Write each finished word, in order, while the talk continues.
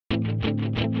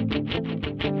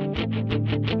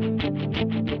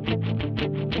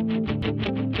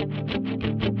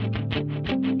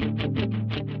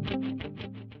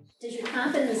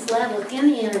level in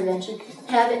the intervention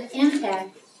have an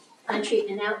impact on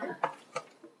treatment outcome.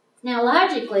 Now,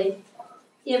 logically,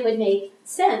 it would make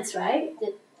sense, right,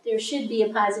 that there should be a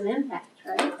positive impact,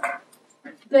 right?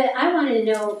 But I wanted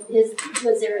to know,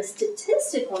 was there a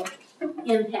statistical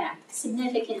impact,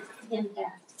 significant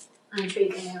impact on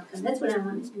treatment outcome? That's what I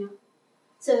wanted to know.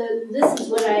 So this is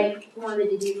what I wanted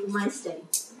to do for my study.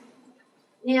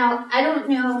 Now, I don't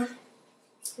know,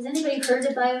 has anybody heard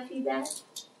of biofeedback?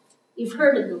 You've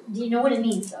heard of it. Do you know what it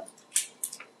means, though?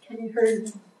 Kind of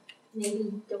heard,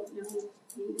 maybe don't know,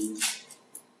 maybe.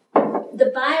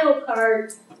 The bio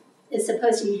part is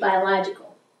supposed to be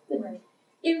biological. Right.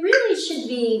 It really should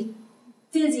be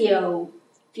physio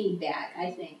feedback,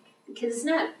 I think, because it's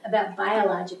not about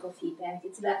biological feedback,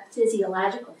 it's about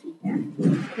physiological feedback.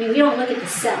 I mean, we don't look at the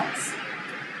cells.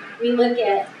 We look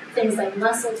at things like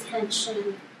muscle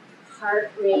tension,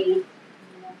 heart rate,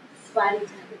 body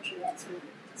temperature, that sort of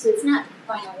thing. So it's not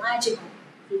biological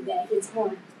feedback, it's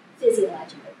more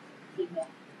physiological feedback.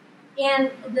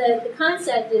 And the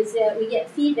concept is that we get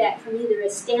feedback from either a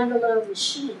standalone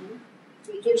machine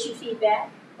that gives you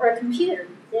feedback, or a computer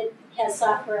that has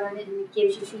software on it and it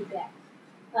gives you feedback.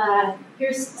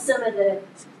 Here's some of the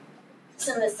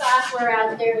software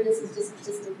out there. This is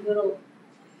just a little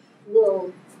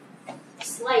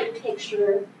slight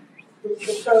picture of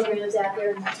the programs out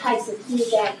there and the types of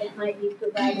feedback that might be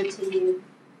provided to you.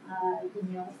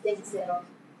 Things that'll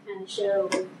kind of show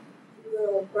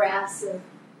little graphs of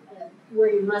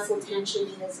where your muscle tension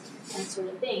is, that sort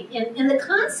of thing. And the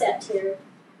concept here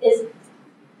is,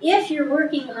 if you're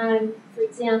working on, for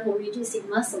example, reducing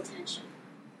muscle tension,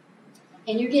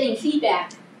 and you're getting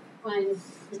feedback on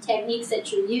the techniques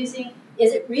that you're using,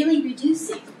 is it really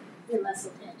reducing your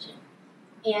muscle tension?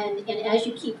 And as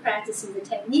you keep practicing the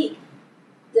technique,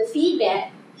 the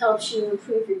feedback helps you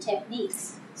improve your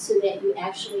techniques so that you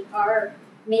actually are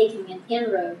making an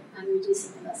inroad on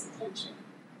reducing the muscle tension.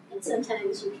 And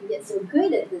sometimes you can get so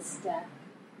good at this stuff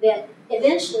that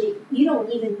eventually you don't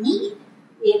even need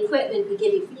the equipment to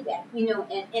give you feedback. You know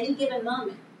at any given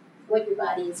moment what your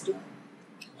body is doing.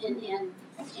 And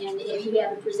if you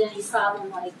have a presenting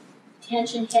problem like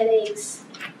tension headaches,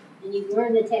 and you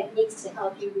learn the techniques to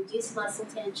help you reduce muscle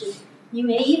tension, you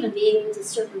may even be able to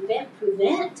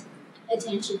prevent a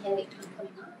tension headache from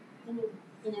coming on.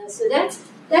 So that's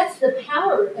the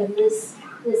power of this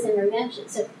intervention.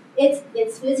 So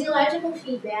it's physiological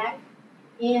feedback,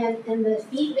 and the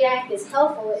feedback is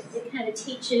helpful. It kind of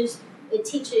teaches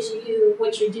you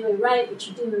what you're doing right, what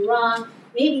you're doing wrong.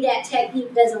 Maybe that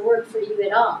technique doesn't work for you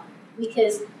at all,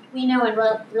 because we know in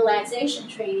relaxation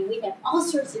training we have all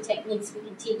sorts of techniques we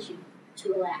can teach you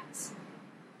to relax.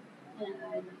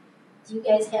 Do you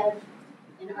guys have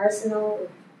an arsenal of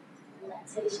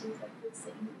relaxation techniques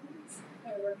that you use?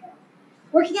 Or work out?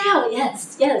 Working out,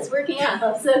 yes, working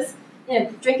out. So,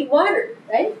 drinking water,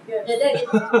 right? Yes.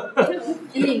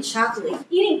 Eating chocolate.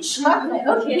 Eating chocolate,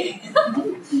 okay.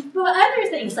 But other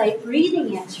things like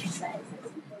breathing exercises.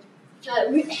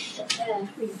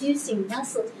 Reducing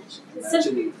muscle tension.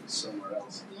 Imagining somewhere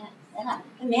else. Yeah.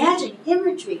 Imagine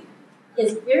imagery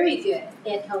is very good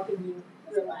at helping you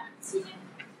relax.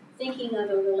 Thinking of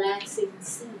a relaxing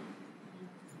scene.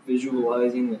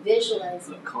 Visualizing a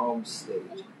calm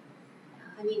state.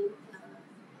 I mean,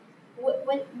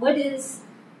 what is?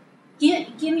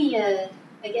 Give me a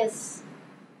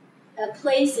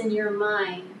place in your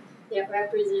mind that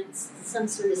represents some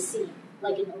sort of scene,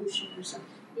 like an ocean or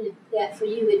something. That for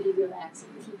you would be relaxing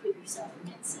if you put yourself in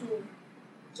that scene.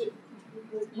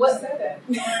 What said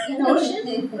it? An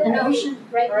ocean? An ocean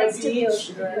right next to the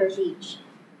ocean. Or a beach.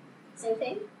 Same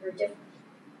thing? Or different?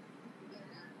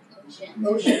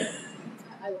 Ocean.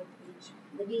 I love the beach.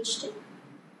 The beach too.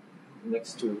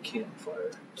 Next to a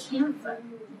campfire. Campfire.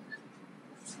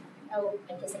 Oh,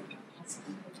 I guess I can't ask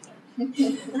you. I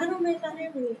don't make that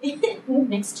every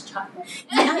Next to chocolate.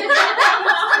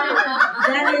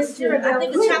 That is true. I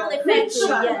think a chocolate factory,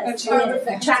 yes. Chocolate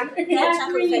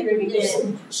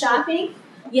factory. Shopping?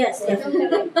 Yes,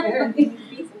 definitely.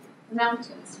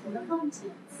 Mountains. Mountains.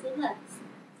 Yes.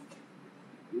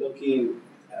 Looking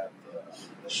at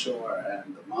the shore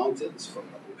and the mountains from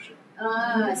the ocean.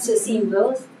 So seeing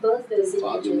both those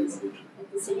images at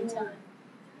the same time.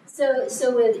 So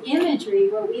with imagery,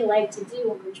 what we like to do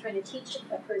when we're trying to teach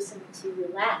a person to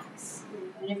relax,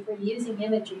 and if we're using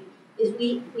imagery, is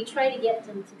we try to get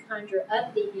them to conjure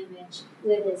up the image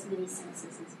with as many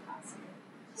senses as possible.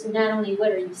 So not only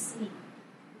what are you seeing,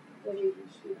 what are you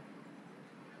hearing?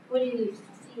 What are you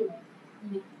feeling?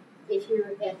 If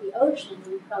you're at the ocean,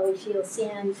 you probably feel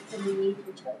sand underneath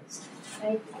your toes,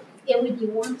 right? It would be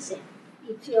warm sand.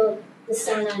 You'd feel the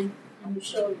sun on your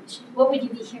shoulders, what would you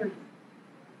be hearing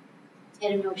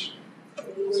at an ocean?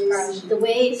 The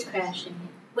waves crashing.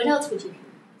 What else would you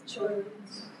hear?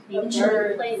 Maybe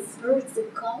children playing, birds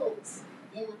and gulls.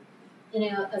 Yeah.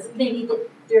 Maybe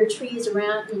there are trees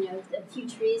around, a few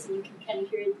trees, and you can kind of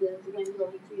hear the wind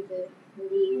blowing through the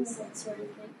leaves, that sort of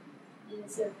thing. And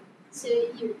so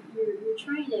you're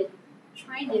trying to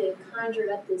conjure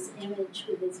up this image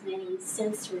with as many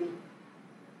sensory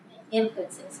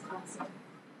inputs as possible.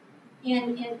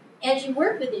 And as you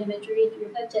work with imagery, if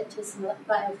you're hooked up to some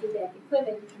biofeedback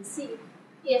equipment, you can see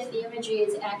if the imagery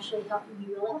is actually helping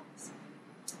you relax.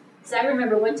 Because I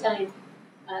remember one time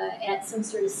at some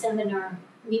sort of seminar,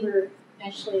 we kind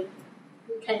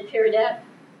of paired up,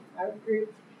 our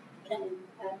group kind of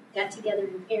got together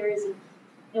in pairs,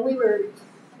 and we were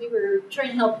trying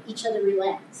to help each other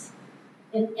relax.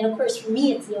 And of course, for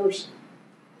me, it's the ocean.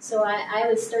 So I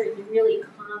was starting to really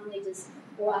calmly just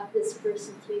walk this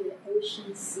person through the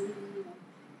ocean sea, and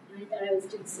I thought I was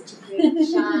doing such a great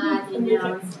job,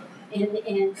 and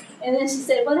then she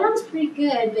said, well, that was pretty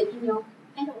good, but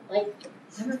I don't like it.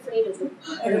 I'm afraid of the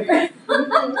water.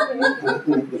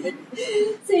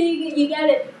 So you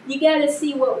gotta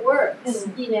see what works.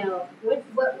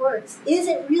 What works. Is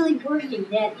it really working,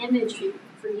 that imagery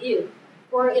for you?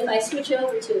 Or if I switch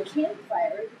over to a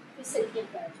campfire, who said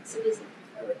campfire? So is it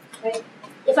right?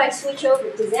 If I switch over,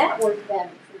 does that work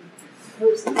better for me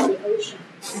versus the ocean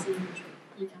imagery?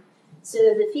 So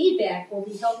the feedback will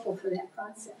be helpful for that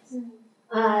process.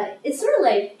 It's sort of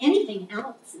like anything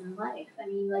else in life. I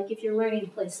mean, like if you're learning to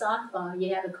play softball,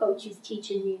 you have a coach who's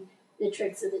teaching you the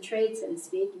tricks of the trade, so to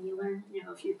speak, and you learn,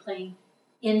 if you're playing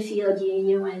infield,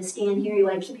 you want to stand here, you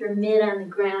want to keep your mitt on the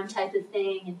ground type of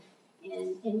thing,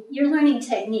 and you're learning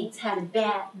techniques, how to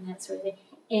bat and that sort of thing.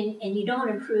 And you don't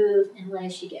improve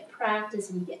unless you get practice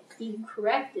and you get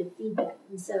corrective feedback.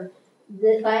 And so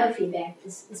the biofeedback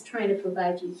is trying to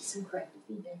provide you some corrective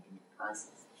feedback in that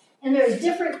process. And there are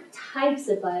different types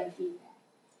of biofeedback.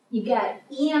 You've got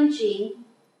EMG,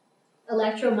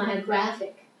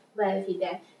 electromyographic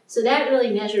biofeedback. So that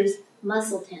really measures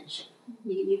muscle tension.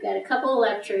 You've got a couple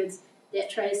electrodes that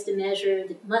tries to measure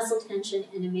the muscle tension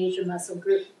in a major muscle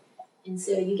group. And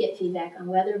so you get feedback on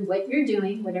whether what you're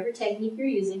doing, whatever technique you're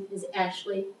using, is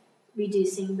actually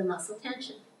reducing the muscle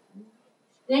tension.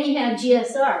 Then you have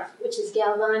GSR, which is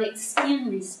galvanic skin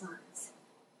response,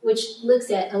 which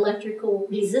looks at electrical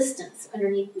resistance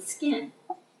underneath the skin.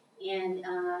 And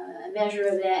a measure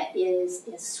of that is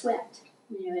sweat.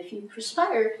 If you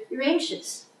perspire, you're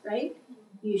anxious, right?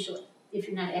 Usually, if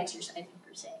you're not exercising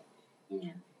per se.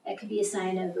 That could be a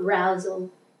sign of arousal,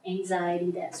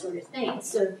 anxiety, that sort of thing.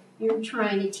 So you're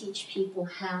trying to teach people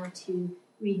how to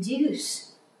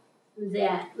reduce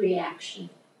that reaction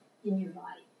in your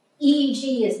body.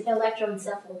 EEG is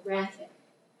electroencephalographic.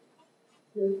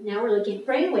 Now we're looking at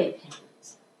brainwave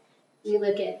patterns. We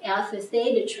look at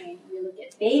alpha-theta training. We look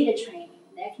at beta training.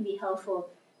 And that can be helpful,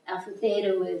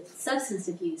 alpha-theta with substance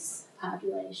abuse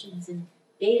populations and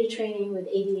beta training with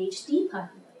ADHD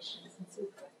populations and so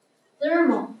forth.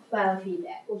 Thermal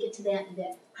biofeedback, we'll get to that in a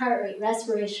bit. Heart rate,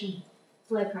 respiration,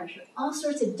 blood pressure, all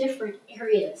sorts of different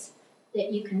areas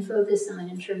that you can focus on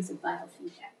in terms of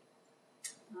biofeedback.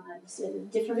 So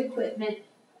different equipment,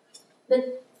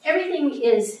 but everything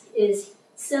is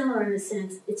similar in the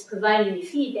sense it's providing you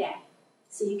feedback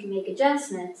so you can make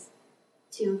adjustments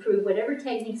to improve whatever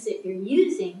techniques that you're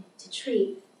using to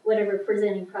treat whatever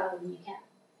presenting problem you have,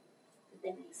 if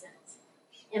that makes sense.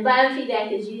 And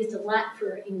biofeedback is used a lot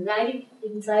for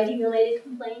anxiety-related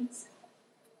complaints,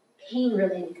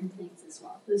 pain-related complaints as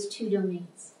well. Those two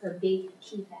domains are big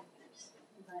key factors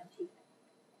in biofeedback.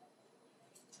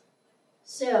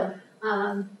 So,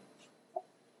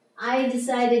 I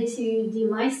decided to do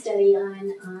my study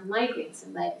on migraines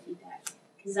and biofeedback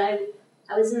because I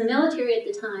was in the military at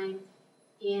the time,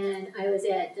 and I was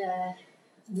at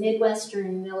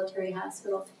Midwestern Military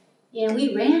Hospital, and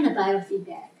we ran a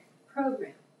biofeedback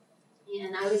program,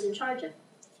 and I was in charge of it.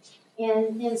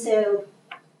 And so,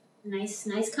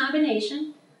 nice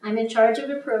combination. I'm in charge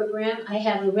of a program. I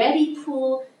have a ready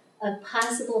pool of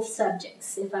possible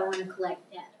subjects if I want to collect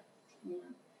data.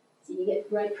 So you get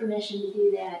right permission to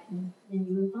do that, and then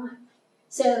you move on.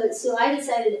 So I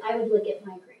decided I would look at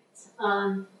migraines.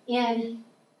 And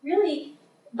really,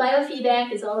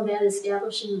 biofeedback is all about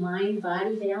establishing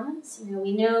mind-body balance.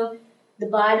 We know the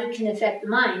body can affect the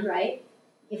mind, right?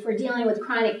 If we're dealing with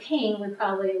chronic pain, we're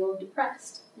probably a little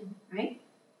depressed, right?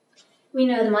 We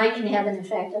know the mind can have an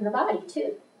effect on the body,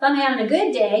 too. If I'm having a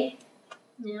good day,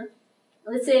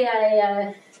 let's say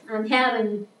I'm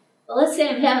having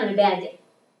a bad day.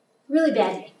 Really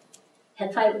bad day. had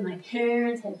a fight with my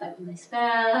parents, had a fight with my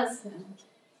spouse.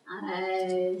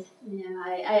 I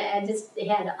just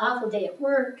had an awful day at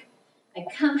work. I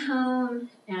come home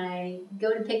and I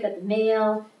go to pick up the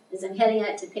mail. As I'm heading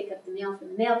out to pick up the mail from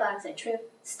the mailbox, I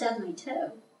trip, stub my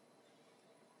toe.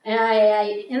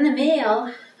 And in the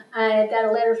mail, I got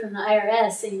a letter from the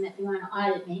IRS saying that they want to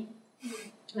audit me.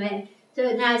 Right?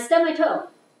 So now I stub my toe.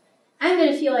 I'm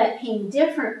going to feel that pain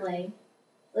differently.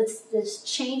 Let's just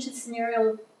change the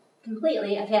scenario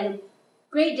completely. I've had a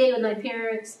great day with my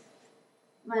parents.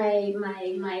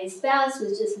 My spouse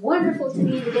was just wonderful to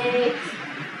me today.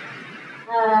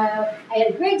 I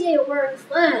had a great day at work,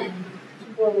 fun.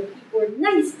 People were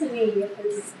nice to me.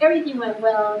 Everything went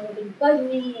well. Nobody bugged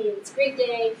me. It was a great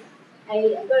day. I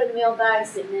go to the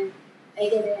mailbox and then I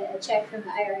get a check from the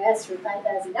IRS for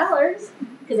 $5,000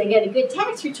 because I get a good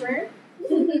tax return.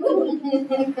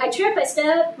 I trip, I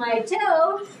stub my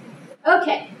toe.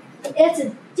 Okay, it's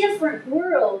a different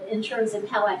world in terms of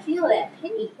how I feel that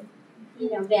pain.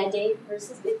 Bad day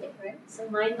versus good day, right? So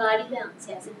mind-body balance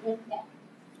has an impact.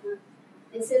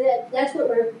 And so that's what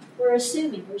we're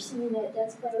assuming. We're assuming that it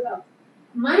does play a role.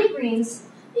 Migraines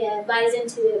buys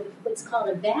into what's called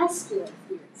a vascular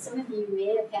theory. Some of you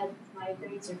may have had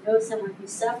migraines or know someone who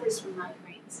suffers from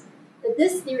migraines. But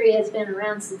this theory has been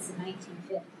around since the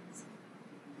 1950s.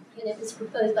 And it was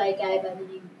proposed by a guy by the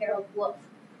name of Harold Wolff,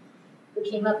 who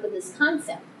came up with this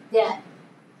concept that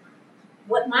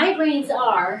what migraines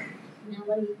are, now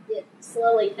let me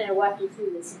slowly kind of walk you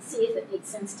through this and see if it makes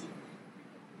sense to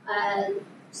you.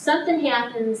 Something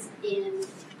happens and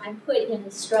I'm put in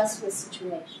a stressful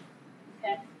situation.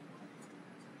 Okay?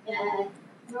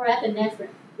 Norepinephrine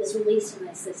is released in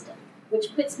my system,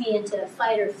 which puts me into a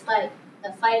fight or flight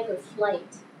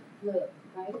mode,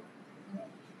 right?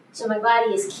 So my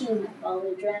body is keying up, all the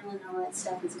adrenaline, all that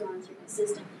stuff is going through my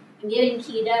system. I'm getting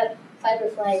keyed up, fight or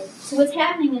flight. So what's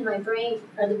happening in my brain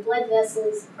are the blood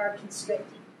vessels are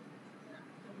constricting.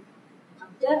 I'm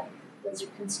pumped up, those are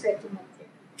constricting up there.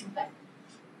 Okay.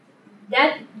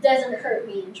 That doesn't hurt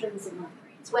me in terms of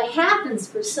migraines. What happens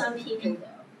for some people,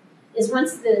 though, is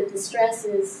once the stress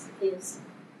is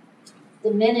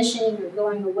diminishing or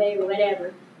going away or whatever,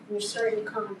 and you're starting to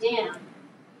calm down,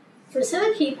 for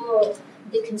some people,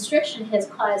 the constriction has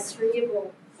caused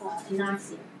cerebral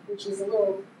anoxia, which is a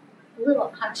little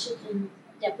oxygen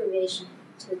deprivation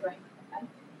to the brain. Okay?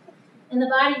 And the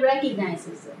body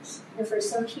recognizes this. And for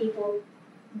some people,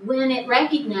 when it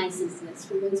recognizes this,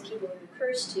 for those people it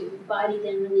occurs to, the body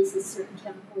then releases certain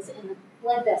chemicals and the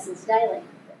blood vessels dilate.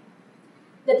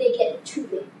 But they get too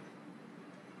big.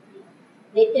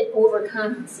 It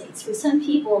overcompensates. For some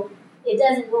people, it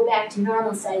doesn't go back to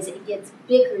normal size, it gets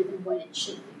bigger than what it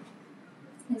should be.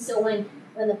 And so when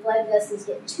the blood vessels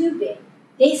get too big,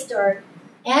 they start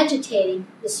agitating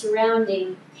the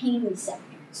surrounding pain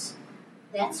receptors.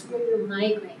 That's where your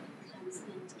migraine comes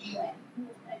into play.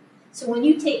 Okay? So when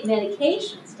you take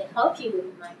medications to help you with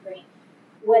a migraine,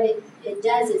 what it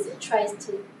does is it tries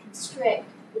to constrict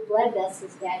the blood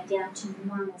vessels back down to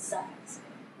normal size.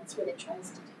 That's what it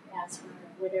tries to do, aspirin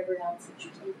or whatever else that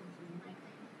you're taking for your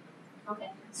migraine.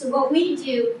 Okay, so what we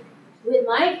do with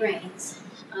migraines,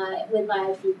 with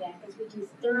biofeedback, is we do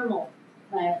thermal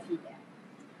biofeedback.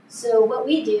 So what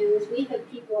we do is we hook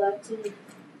people up to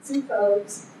some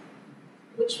probes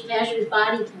which measures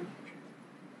body temperature.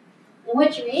 And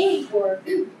what you're aiming for,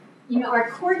 our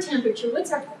core temperature,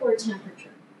 what's our core temperature?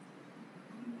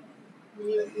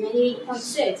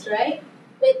 98.6, right?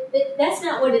 But that's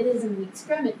not what it is in the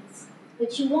extremities.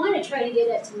 But you want to try to get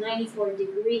up to 94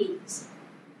 degrees.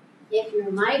 If you're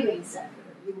a migraine sufferer,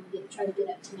 you want to try to get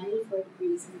up to 94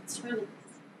 degrees in the extremities.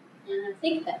 And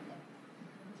think about that.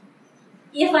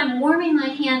 If I'm warming my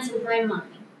hands with my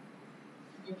mind,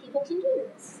 and people can do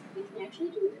this, we can actually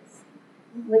do this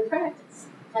with practice.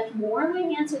 If I can warm my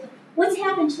hands with, what's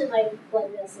happened to my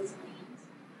blood vessels in my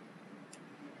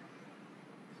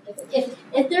hands?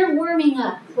 If they're warming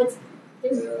up,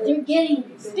 they're getting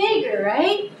bigger,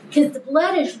 right? Because the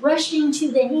blood is rushing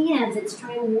to the hands. It's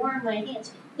trying to warm my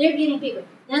hands. They're getting bigger.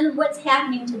 Then what's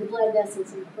happening to the blood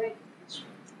vessels in the brain?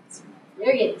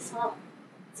 They're getting smaller.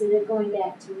 So they're going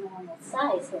back to normal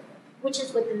size, which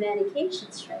is what the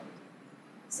medications try to do.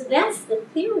 So that's the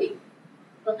theory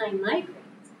behind migraines.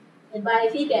 And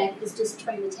biofeedback is just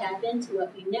trying to tap into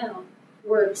what we know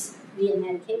works via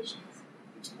medications,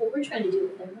 which is what we're trying to do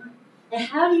with our mind. Now,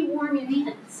 how do you warm your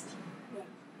hands?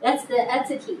 That's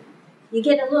the key. You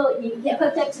get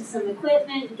hooked up to some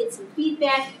equipment, you get some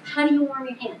feedback. How do you warm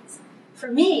your hands?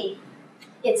 For me,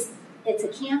 it's a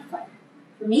campfire.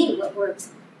 For me, what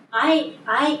works,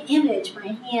 I image my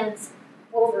hands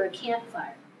over a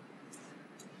campfire.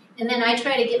 And then I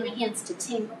try to get my hands to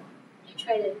tingle. I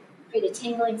try to create a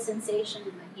tingling sensation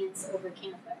in my hands over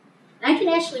campfire. And I can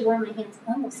actually warm my hands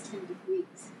almost 10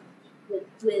 degrees with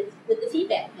the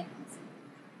feedback mechanism.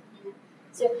 You know?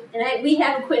 So, and we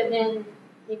have equipment,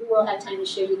 maybe we'll have time to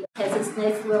show you. It has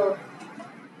this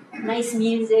nice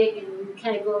music, and you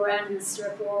kind of go around in a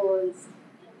circle. You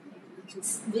can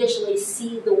visually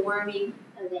see the warming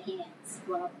of the hands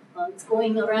while it's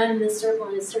going around in the circle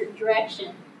in a certain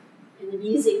direction, and the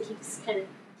music keeps kind of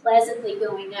pleasantly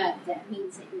going up. That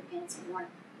means that your hands are warm.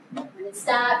 When it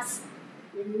stops,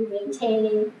 you're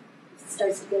maintaining. If it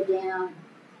starts to go down,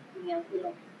 it'll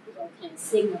kind of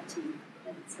signal to you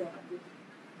that it's going up.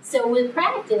 So with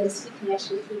practice, you can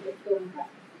actually keep it going up.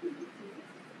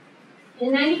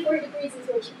 And 94 degrees is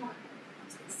what you want.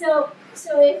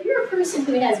 So if you're a person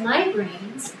who has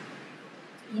migraines,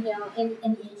 and you're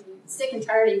sick and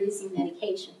tired of using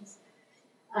medications,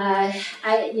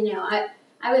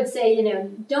 I would say,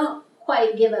 don't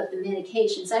quite give up the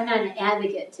medications. I'm not an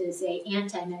advocate to say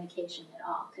anti-medication at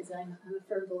all, because I'm a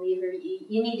firm believer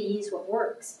you need to use what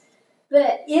works.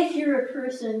 But if you're a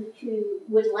person who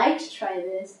would like to try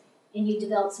this and you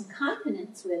develop some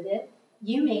confidence with it,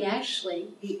 you may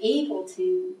actually be able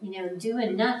to, do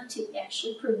enough to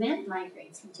actually prevent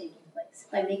migraines from taking place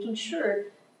by making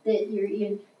sure that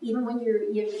even when you're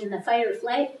in the fight or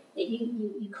flight, that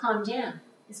you calm down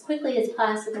as quickly as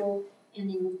possible, and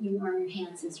then you warm your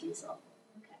hands as a result.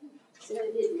 Okay, so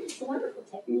it's a wonderful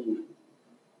technique.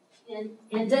 And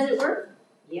does it work?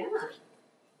 Yeah.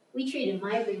 We treated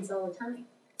migraines all the time.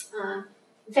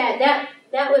 In fact,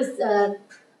 that was a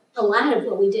lot of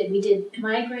what we did. We did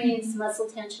migraines, muscle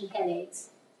tension,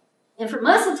 headaches. And for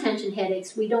muscle tension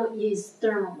headaches, we don't use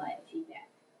thermal biofeedback.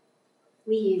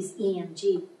 We use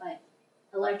EMG,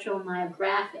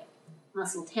 electromyographic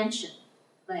muscle tension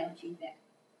biofeedback,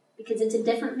 because it's a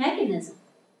different mechanism.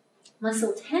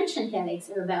 Muscle tension headaches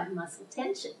are about muscle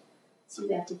tension, so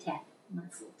you have to tap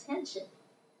muscle tension.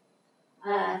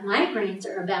 Migraines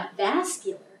are about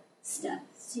vascular stuff,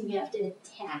 so you have to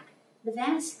attack the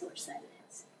vascular side of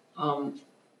this.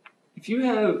 If you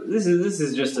have, this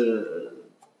is just I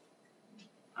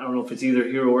don't know if it's either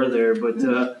here or there, but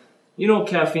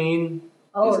caffeine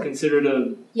is considered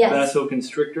a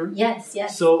vasoconstrictor. Yes,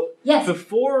 yes. So yes.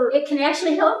 Before it can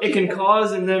actually help. It can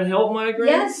cause and then help migraines.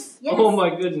 Yes, yes. Oh my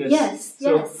goodness. Yes,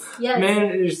 yes.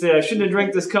 Man, you say I shouldn't have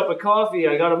drank this cup of coffee.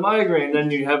 I got a migraine.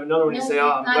 Then you have another one. You say,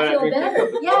 I'm glad I drank that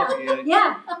cup of coffee.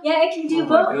 Yeah, it can do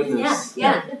both. My goodness.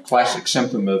 Yeah. Classic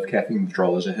symptom of caffeine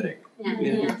withdrawal is a headache.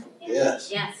 Yes.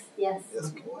 Yes. Yes,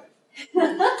 boy.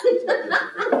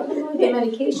 The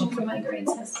medication for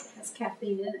migraines has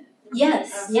caffeine in it.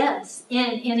 Yes.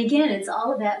 And again, it's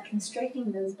all about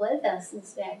constricting those blood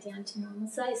vessels back down to normal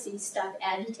size, so you stop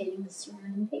agitating the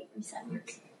surrounding pain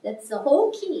receptors. That's the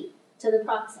whole key to the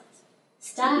process.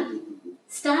 Stop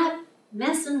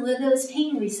messing with those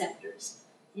pain receptors,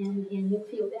 and you'll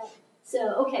feel better.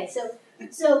 So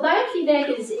biofeedback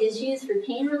is used for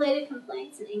pain-related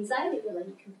complaints and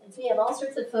anxiety-related complaints. We have all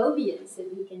sorts of phobias that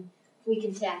we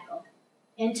can tackle.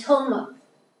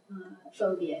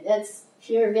 Entomophobia, that's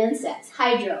fear of insects.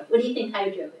 Hydro, what do you think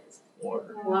hydro is?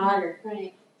 Water,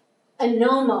 right.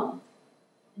 Anomo.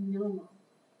 I'm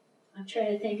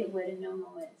trying to think of what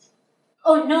anomo is.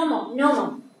 Oh,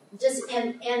 nomo. Just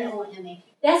N-O-M-A.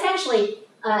 That's actually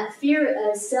fear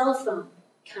of cell phone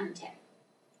contact.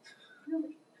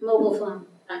 Mobile phone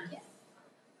contact.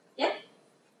 Yeah.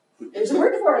 There's a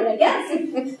word for it, I guess.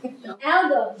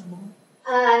 Algo.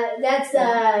 That's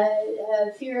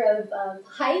fear of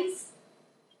heights.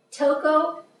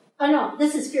 Toko. Oh no,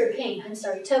 this is fear of pain. I'm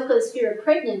sorry. Toko is fear of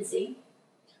pregnancy.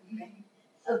 Okay.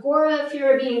 Agora,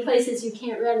 fear of being in places you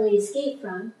can't readily escape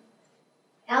from.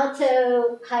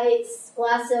 Alto, heights,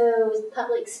 glosso,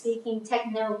 public speaking,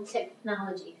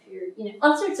 technology fear.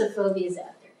 All sorts of phobias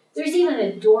out there. There's even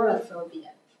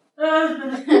agoraphobia.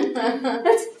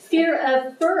 That's fear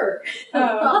of fur.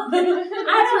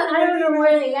 I don't know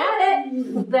where they got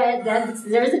it, but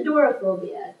there's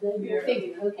agoraphobia. You'll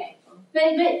figure, okay.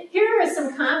 But here are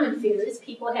some common fears.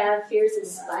 People have fears of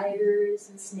spiders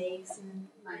and snakes and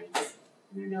mice.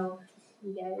 I don't know,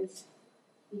 you guys,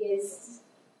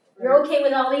 you're okay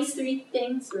with all these three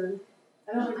things, or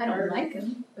I don't like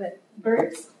them, but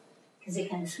birds, because they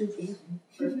kind of swoop in.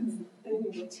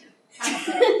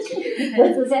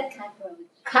 What was that?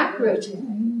 Cockroach.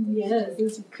 Yes,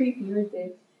 those are creepy, aren't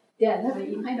they? Yeah,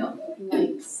 I don't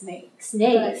like snakes.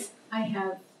 Snakes. But I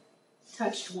have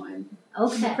touched one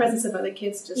Okay. in the presence of other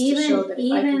kids just even to show that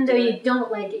if I though can do you it.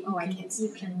 don't like it, I can't.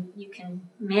 you can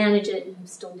manage it and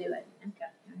still do it. Okay.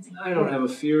 I don't have a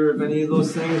fear of any of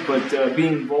those things, but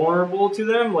being vulnerable to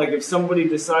them, like if somebody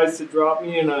decides to drop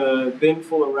me in a bin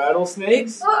full of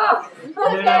rattlesnakes,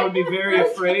 then I would be very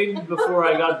afraid before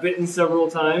I got bitten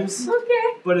several times.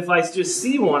 Okay. But if I just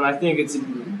see one, I think it's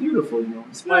beautiful, you know,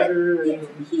 a spider. Yeah,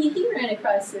 he ran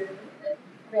across a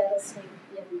rattlesnake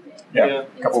the other day. Yeah.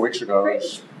 A couple weeks ago,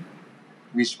 Pretty.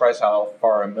 we surprised how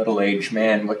far a middle-aged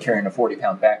man with carrying a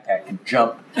 40-pound backpack can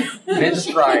jump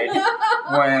mid-stride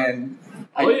when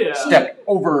I stepped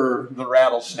over the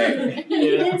rattlesnake.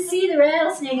 You didn't see the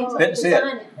rattlesnake until Didn't it was see it.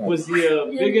 on it. Was he a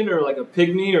biggin or like a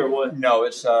pygmy or what? No,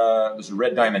 it was a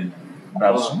red diamond.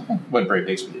 Wasn't very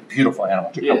big, but a beautiful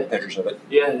animal. Took a couple pictures of it.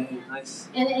 Yeah, nice.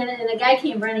 And a guy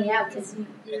came running out because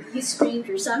he screamed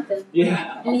or something.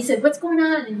 Yeah. And he said, "What's going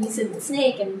on?" And he said, "The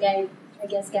snake." And the guy, I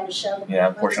guess, got a shovel. Yeah,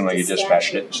 unfortunately, you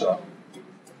dispatched it, so.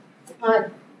 I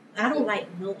don't like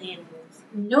no animals.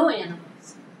 No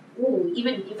animals. Ooh,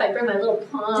 even if I bring my little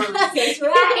pawns. That's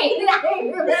right. I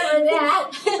remember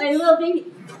that. My little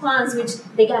baby pawns, which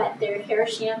they got their hair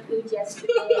shampooed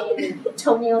yesterday, and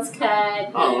toenails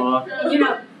cut. And, you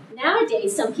know,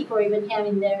 nowadays some people are even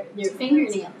having their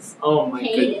fingernails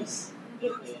painted.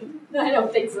 Goodness. I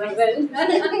don't think so, but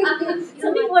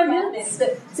some people are doing this.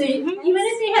 So even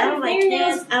if they have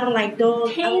fingernails, I don't like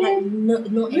dogs. painted, I don't like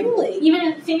no really, even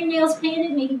if fingernails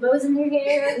painted, maybe bows in their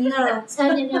hair, No.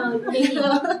 and you know, maybe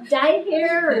dyed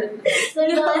hair or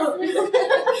sunglasses.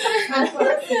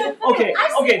 Okay,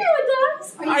 okay.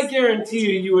 Dogs. I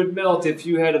guarantee you would melt if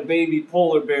you had a baby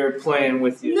polar bear playing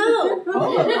with you. No.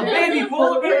 A baby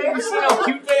polar bear, have you seen how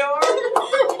cute they are?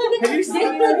 Have you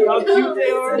seen how cute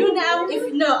they are?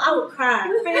 I would cry.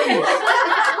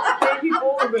 Baby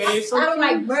polar bear, so I don't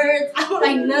like birds. I don't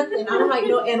like nothing. I don't like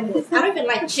no animals. I don't even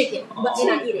like chicken, but then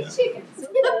I eat it. Chickens.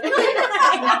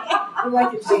 I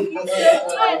like it too.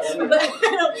 But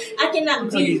I cannot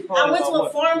do. I went to a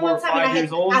farm one time and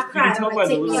I cried. I'm like,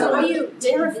 take me So out. are you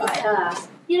terrified?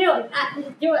 You know,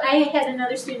 I had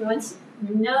another student once.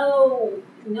 No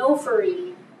fur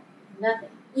eating, nothing.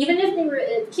 Even if they were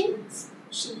kittens,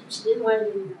 she didn't want to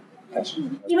do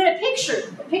nothing. Even a picture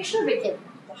of a kitten,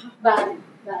 body.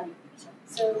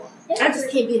 So I just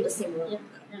can't be in the same room. Yeah.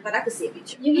 But I could see a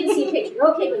picture. You can see a picture.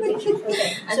 Okay, with pictures.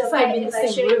 Okay. So if I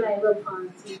show you my little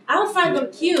pawns. I would find them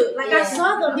cute. Like I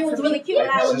saw them, they was really cute, but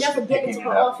I would never get into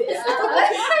her office. I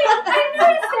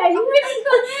noticed that. You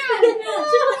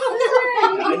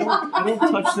I don't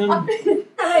touch them.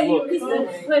 I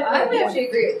would actually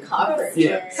agree with cockroaches.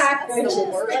 Yeah.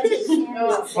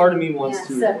 Cockroaches. Part of me wants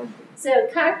to. So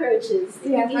cockroaches.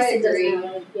 Yeah, I agree.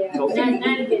 Not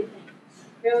a good thing.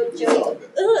 Joey. It's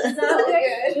not good.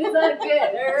 It's not good.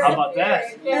 How about that?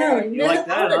 You like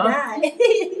that, huh?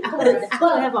 I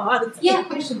would have a heart attack. Yeah.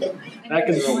 Back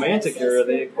in the Romantic era,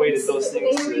 they equated those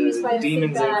things to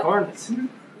demons incarnate.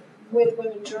 With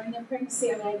women during their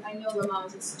pregnancy, I know the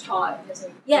moms is taught as a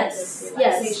Yes.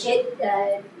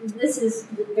 This is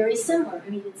very similar. I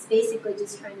mean, it's basically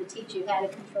just trying to teach you how to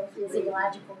control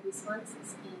physiological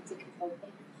responses and to control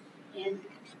pain. And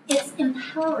it's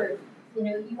empowered. You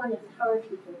know, you want to empower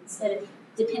people instead of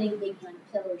depending maybe on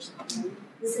pillars.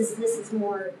 This is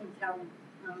more empowering,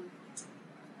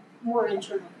 more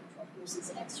internal control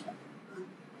versus external.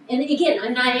 And again,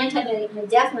 I'm not anti-medic. I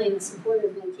definitely am a supporter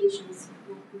of medications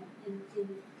in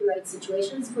the right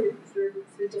situations for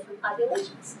different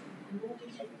populations.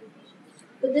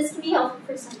 But this can be helpful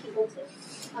for some people too.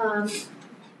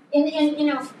 And you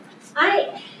know,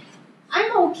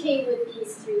 I'm okay with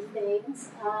these three things,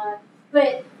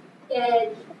 but.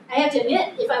 And I have to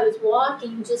admit, if I was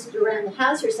walking just around the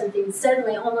house or something and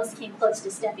suddenly I almost came close to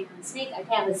stepping on a snake, I'd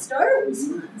have a startle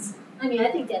response. I mean,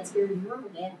 I think that's very normal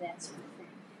to have that sort of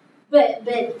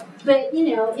thing. But you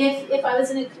know, if I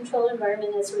was in a controlled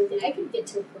environment, that sort of thing, I could get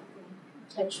to a point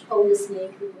where hold a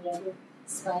snake or whatever,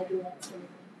 spider, that sort of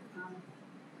thing.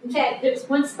 In fact, there's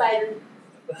one spider.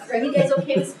 Are you guys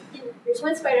okay with? There's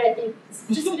one spider I think is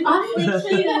just awfully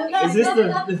cute. Is this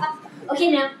the?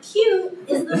 Okay, now cute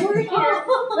is the word here.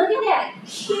 Look at that,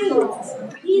 cute.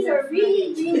 These are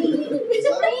really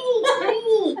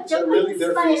tiny, jumping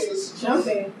spiders.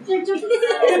 Jumping. They're jumping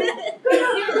spiders.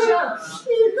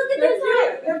 Cute. Look at those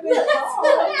eyes.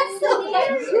 That's the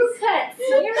hair cuts.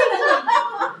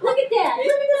 Look at that.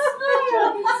 Look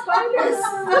at the spiders.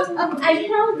 I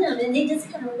held them, and they just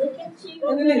kind of look at you.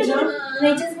 And then they jump? And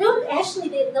they just actually,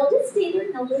 they'll just stay there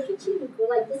and they'll look at you and go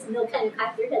like this, and they'll kind of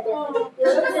cock their head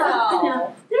back. You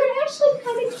know, they're actually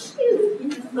kind of cute. You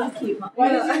know, not cute.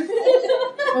 What is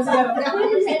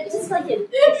It's just like a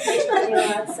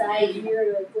outside near a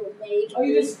little lake. Oh,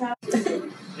 you just found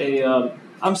Hey,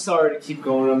 I'm sorry to keep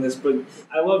going on this, but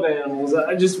I love animals.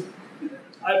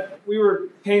 we were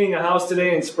painting a house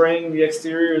today and spraying the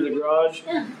exterior of the garage,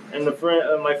 and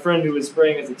my friend who was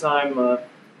spraying at the time,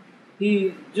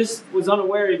 he just was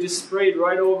unaware. He just sprayed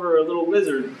right over a little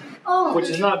lizard, which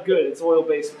is not good. It's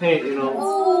oil-based paint, you know.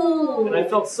 Oh. And I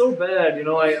felt so bad, you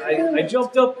know. I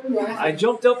jumped up and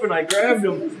I grabbed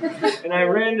him, and I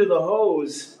ran to the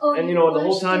hose. And you know, the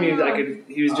whole time he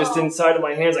was just inside of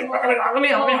my hands, like. Let me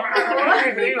help me.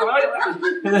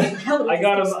 I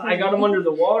got him under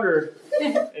the water,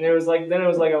 and it was like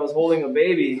I was holding a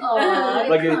baby.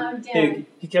 Like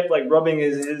he kept like rubbing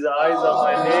his eyes on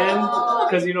my hand,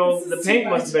 because you know the paint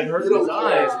must have been hurting his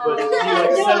eyes, but he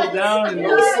like settled down and.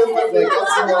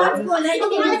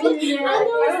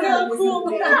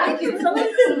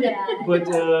 But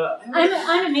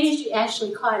I'm amazed you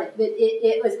actually caught it, but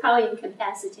it was probably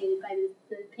incapacitated by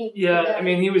the paint. Yeah, I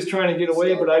mean he was trying to get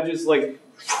away, but I just like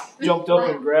jumped up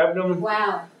and grabbed him.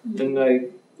 Wow. And I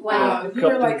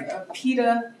You're like a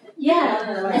PETA.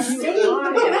 Yeah.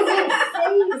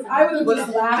 I would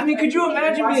just laugh. I mean, could you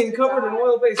imagine being covered in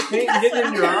oil-based paint and getting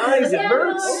in your eyes? It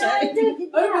hurts.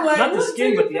 Not the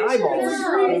skin, but the eyeballs.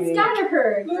 No, it's gotta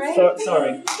hurt, right?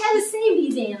 Sorry. You gotta save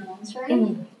these animals,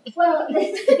 right? Well,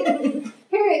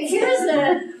 here's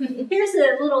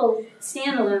a little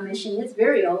standalone machine. It's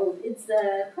very old. It's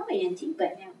probably antique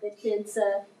by now, but it's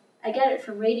I got it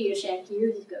from Radio Shack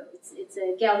years ago. It's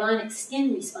a galvanic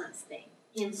skin response thing.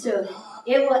 And so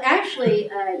it will actually,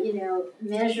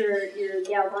 measure your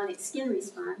galvanic skin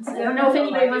response. I don't know if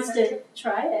anybody wants to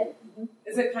try it.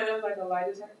 Is it kind of like a lie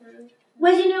detector?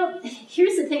 Well,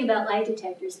 here's the thing about lie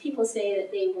detectors. People say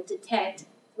that they will detect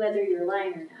whether you're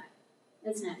lying or not.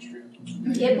 That's not true.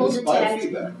 It will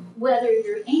detect whether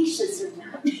you're anxious or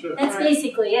not. Sure. That's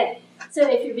basically it. So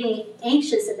if you're being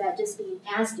anxious about just being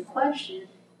asked a question,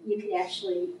 you could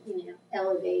actually,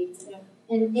 elevate. Yeah.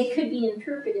 And it could be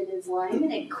interpreted as lying,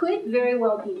 and it could very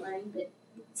well be lying, but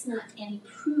it's not any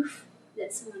proof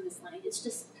that someone is lying. It's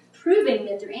just proving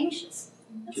that they're anxious.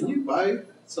 Can you buy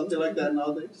something like that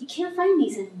nowadays? You can't find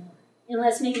these anymore,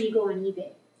 unless maybe you go on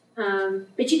eBay.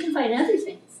 But you can find other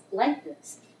things like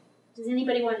this. Does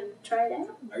anybody want to try it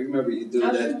out? I remember you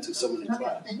doing that to someone in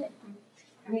class.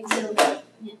 All right,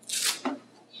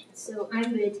 so I'm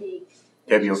going to take...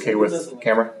 Debbie, okay with the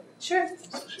camera? Sure.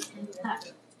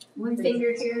 One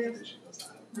finger here,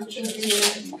 one finger here.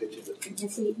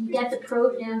 And see, you got the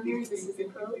probe down here. This is the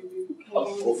probe. And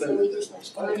so we just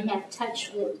want to have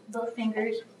touch with both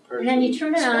fingers. And then you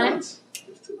turn it on.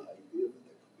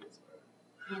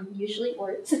 And usually it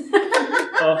works.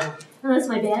 Unless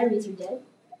my batteries are dead.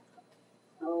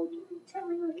 Oh, don't tell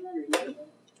me my batteries are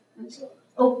dead.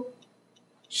 Oh,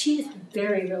 she is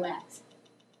very relaxed.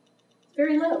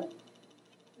 Very low.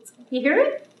 You hear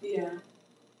it? Yeah.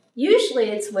 Usually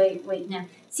it's, wait, now.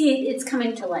 See, it's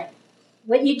coming to life.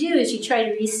 What you do is you try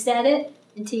to reset it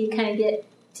until you kind of get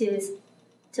to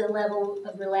a level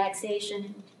of relaxation.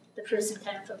 And the person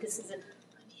kind of focuses on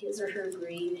his or her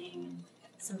breathing, and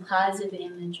some positive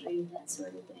imagery, that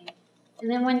sort of thing. And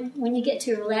then when you get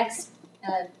to a relaxed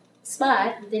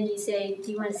spot, then you say,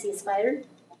 do you want to see a spider?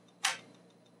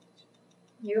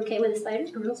 You're okay with a spider?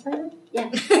 A real spider? Yeah.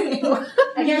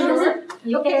 Again,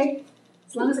 you okay?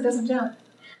 As long as it doesn't jump.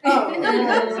 Oh, you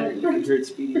can hear it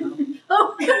speeding up.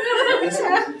 Oh,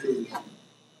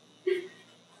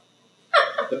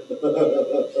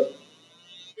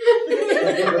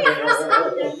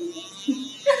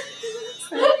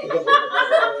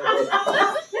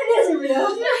 That isn't real. No,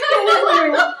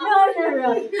 it's not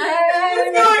real. It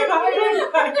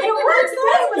works.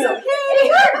 That was okay.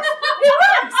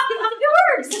 It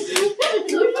works. Thank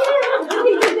you.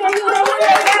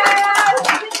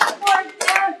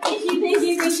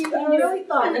 I really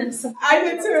thought. I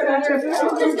did too.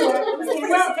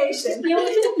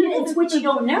 It's what you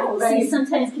don't know. Right. See,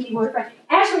 sometimes it can be more fun.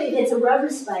 Actually, it's a rubber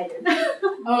spider.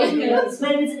 Oh, yeah. But it's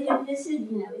kind of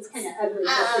ugly.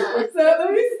 So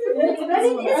let me see. But it's not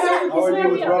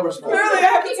real. Rubber spider? Clearly, I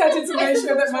have to touch it to make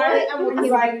sure that my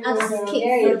right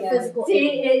There you go. See,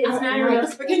 it's not real.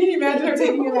 But can you imagine her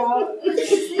taking it out?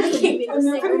 And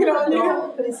then putting it on you?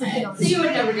 So you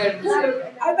would never go to the zoo.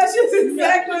 I thought she was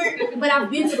exactly. But I've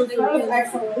been to the zoo. That was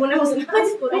excellent. When I was in high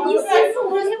school, But you said it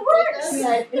works.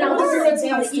 and I was sitting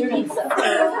down to eat pizza.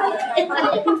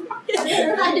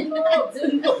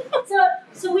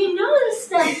 So we know this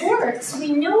stuff works.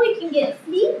 We know we can get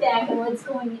feedback on what's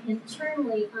going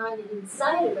internally on and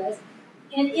inside of us.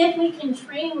 And if we can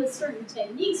train with certain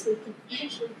techniques, we can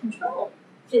actually control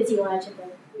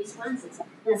physiological responses.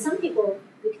 Now, some people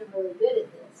become really good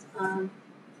at this.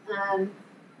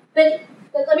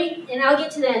 But let me, and I'll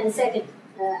get to that in a second.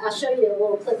 I'll show you a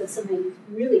little clip of somebody who's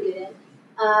really good at it.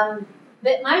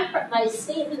 But my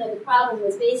statement of the problem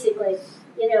was basically,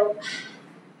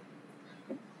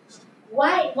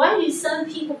 why do some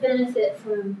people benefit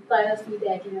from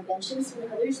biofeedback interventions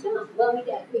and others don't? Well, we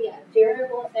got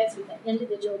variable effects, we got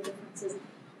individual differences,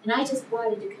 and I just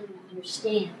wanted to kind of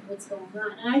understand what's going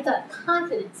on. And I thought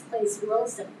confidence plays a role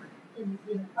somewhere in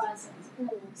the process.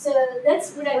 So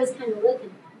that's what I was kind of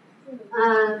looking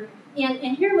at.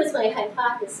 And here was my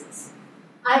hypothesis.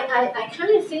 I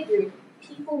kind of figured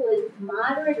people with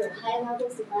moderate or high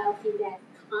levels of biofeedback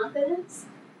confidence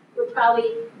would probably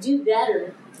do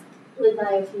better with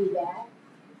biofeedback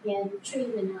and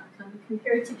treatment outcome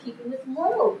compared to people with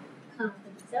low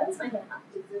confidence. That was my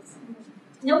hypothesis.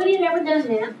 Nobody had ever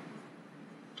done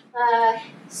that.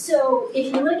 So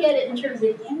if you look at it in terms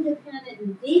of independent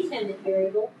and dependent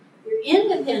variable, your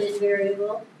independent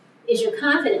variable is your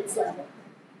confidence level.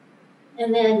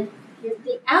 And then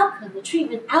the outcome, the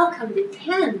treatment outcome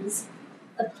depends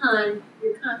upon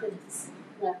your confidence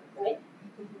level, right?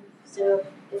 So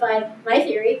if my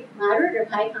theory, moderate or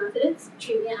high confidence,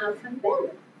 treatment outcome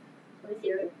better. My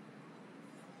theory.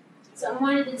 So I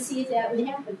wanted to see if that would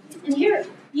happen. And here,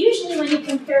 usually when you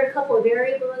compare a couple of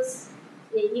variables,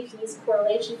 you can use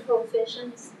correlation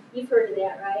coefficients. You've heard of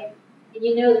that, right? And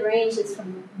you know the range is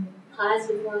from +1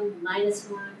 to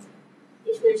 -1.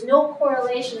 If there's no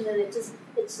correlation, then it's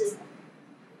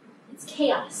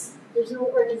chaos. There's no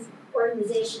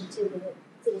organization to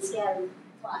the scatter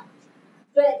plot.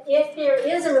 But if there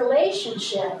is a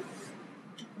relationship,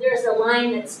 there's a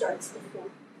line that starts to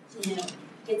form.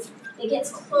 It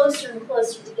gets closer and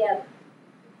closer together.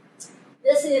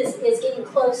 This is getting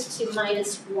close to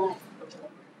 -1,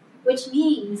 which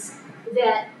means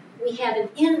that we have an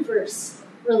inverse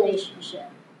relationship.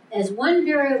 As one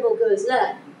variable goes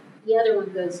up, the other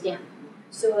one goes down.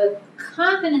 So if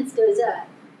confidence goes up,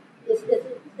 if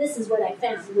this is what I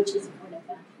found, which isn't what I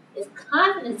found. If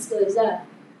confidence goes up,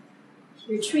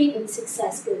 your treatment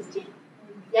success goes down.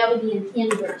 That would be an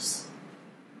inverse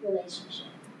relationship.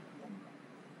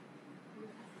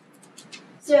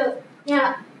 So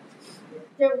now,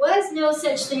 there was no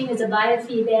such thing as a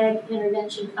biofeedback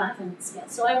intervention confidence scale.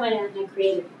 So I went out and I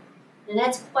created one. And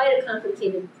that's quite a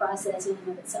complicated process in and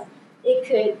of itself. It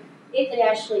could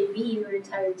actually be your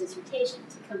entire dissertation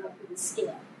to come up with a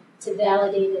scale, to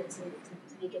validate it, to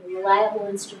make it a reliable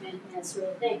instrument and that sort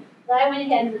of thing. But I went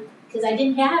ahead and, because I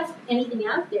didn't have anything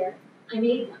out there, I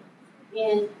made one.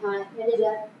 And ended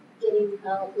up getting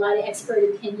a lot of expert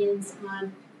opinions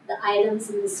on the items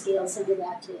in the scale, sent it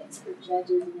out to expert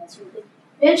judges and that sort of thing.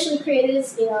 Eventually created a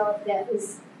scale that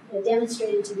was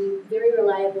demonstrated to be very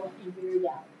reliable and very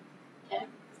valid. Okay?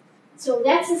 So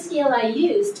that's the scale I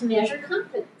used to measure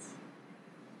confidence.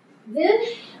 Then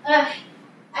I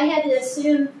had to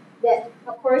assume that,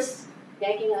 of course,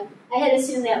 backing up, I had to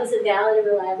assume that was a valid and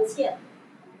reliable scale.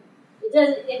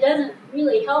 It doesn't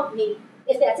really help me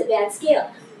if that's a bad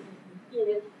scale.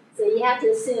 So you have to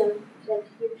assume that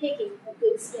you're picking a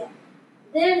good scale.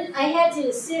 Then I had to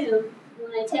assume,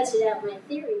 when I tested out my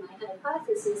theory, my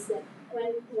hypothesis, that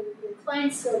when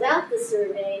clients filled out the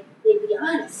survey, they'd be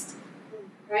honest,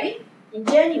 right? And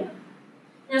genuine.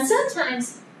 Now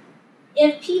sometimes,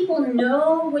 if people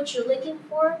know what you're looking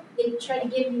for, they try to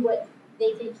give you what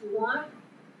they think you want.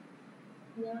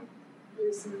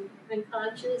 There's some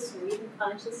unconscious or even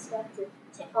conscious stuff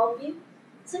to help you.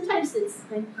 Sometimes it's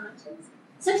unconscious.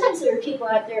 Sometimes there are people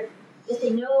out there, if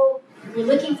they know you're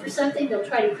looking for something, they'll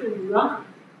try to prove you wrong.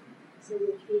 So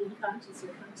there's being conscious or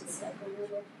conscious stuff.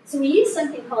 So we use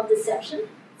something called deception.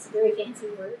 It's a very fancy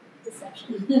word,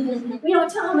 deception. We don't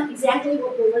tell them exactly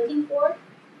what we're looking for.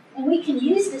 And we can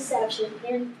use deception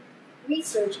in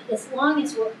research as long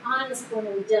as we're honest when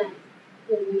we're done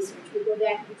with research. We go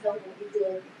back and tell what we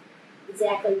did,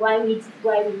 exactly why we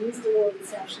used the word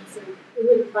deception, so it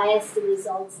wouldn't bias the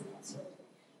results and that sort of thing.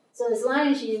 So as long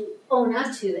as you own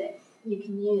up to it, you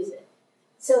can use it.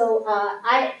 So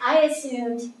I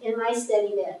assumed in my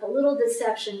study that a little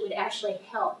deception would actually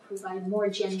help provide more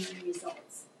genuine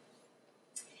results.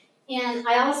 And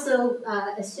I also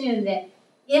assumed that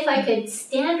if I could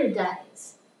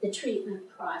standardize the treatment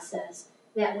process,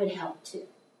 that would help too.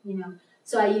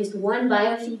 So I used one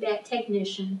biofeedback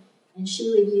technician, and she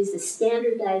would use a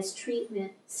standardized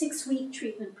treatment, 6-week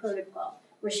treatment protocol,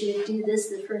 where she would do this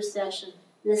the first session,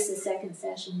 this the second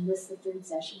session, this the third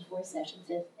session, fourth session,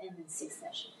 fifth, and then sixth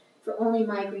session, for only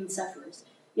migraine sufferers.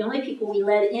 The only people we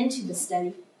let into the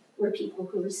study were people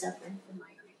who were suffering from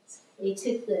migraines. They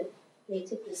took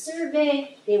the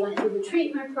survey, they went through the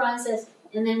treatment process,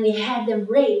 and then we had them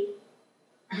rate,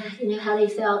 how they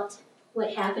felt,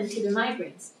 what happened to the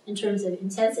migraines in terms of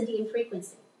intensity and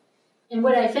frequency. And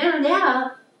what I found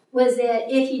out was that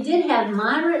if you did have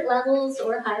moderate levels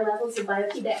or high levels of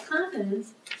biofeedback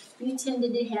confidence, you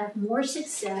tended to have more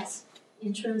success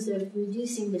in terms of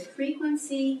reducing the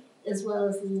frequency as well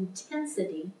as the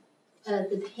intensity of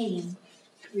the pain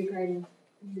regarding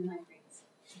the migraines.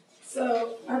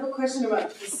 So I have a question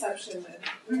about deception then.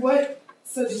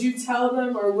 So did you tell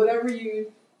them, or whatever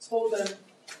you told them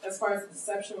as far as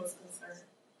deception was concerned,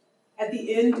 at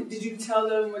the end, did you tell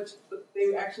them what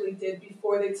they actually did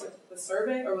before they took the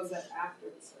survey, or was that after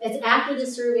the survey? It's after the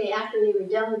survey, after they were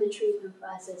done with the treatment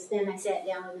process, then I sat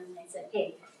down with them and I said,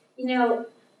 hey, you know,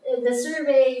 the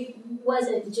survey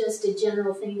wasn't just a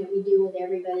general thing that we do with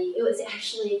everybody. It was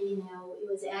actually,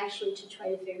 to try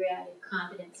to figure out if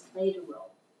confidence played a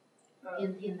role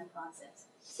in the process.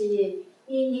 So you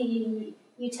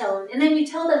tell them, and then you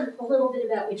tell them a little bit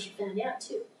about what you found out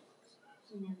too.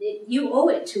 You know, you owe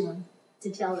it to them to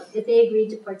tell them if they agreed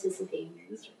to participate in your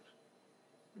research.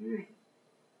 All right.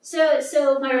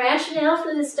 So my rationale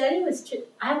for this study was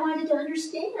I wanted to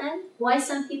understand why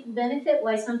some people benefit,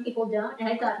 why some people don't, and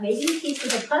I thought maybe a piece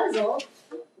of the puzzle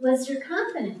was your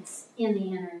confidence in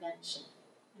the intervention.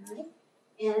 All right?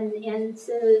 And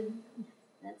so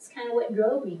that's kind of what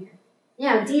drove me here.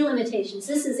 Now, delimitations.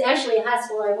 This is actually a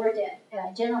hospital I worked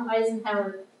at, General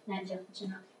Eisenhower, not General,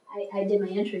 I did my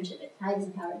internship at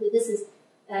Eisenhower, but this is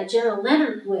General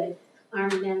Leonard Wood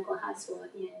Army Medical Hospital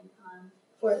in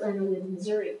Fort Leonard Wood,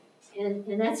 Missouri.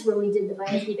 And that's where we did the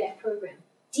biofeedback program.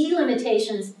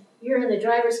 Delimitations, you're in the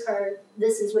driver's car,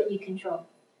 this is what you control.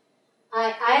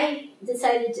 I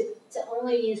decided to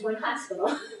only use one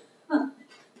hospital,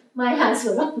 my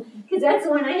hospital, because that's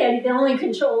the one I had the only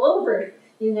control over,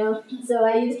 you know. So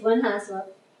I used one hospital.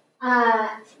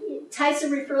 Types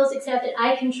of referrals accepted,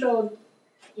 I controlled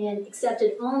and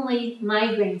accepted only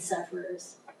migraine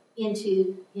sufferers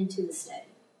into the study.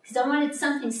 Because I wanted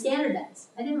something standardized.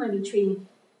 I didn't want to be treating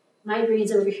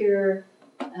migraines over here,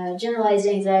 generalized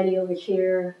anxiety over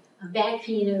here, back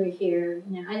pain over here.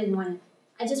 You know,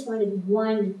 I just wanted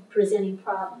one presenting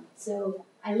problem. So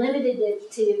I limited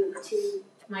it to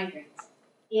migraines.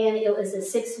 And it was a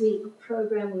 6-week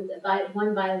program with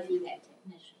one biofeedback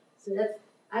technician. So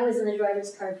I was in the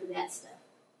driver's car for that stuff.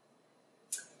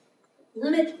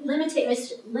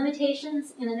 Limitations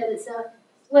in and of itself.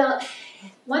 Well,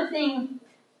 one thing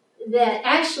that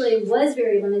actually was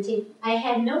very limiting, I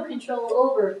had no control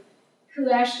over who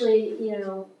actually,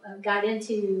 got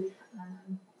into,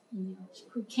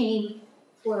 who came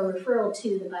for a referral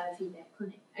to the biofeedback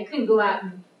clinic. I couldn't go out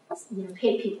and,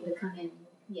 pay people to come in and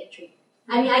get treatment.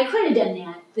 I mean, I could have done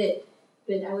that, but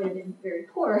I would have been very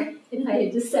poor if I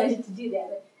had decided to do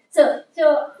that. So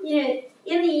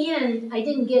in the end, I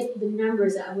didn't get the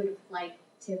numbers I would have liked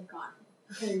to have gotten.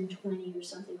 120 or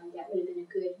something like that would have been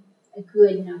a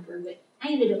good number, but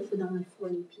I ended up with only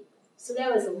 40 people. So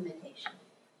that was a limitation.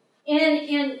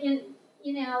 And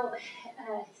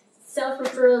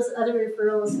self-referrals, other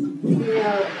referrals,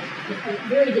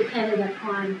 very dependent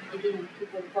upon, again,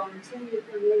 people volunteering to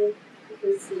come in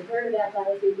because they heard about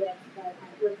biofeedback, about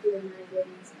what doing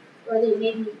migraines, or they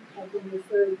maybe have been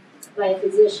referred by a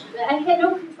physician. But I had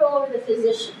no control over the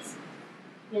physicians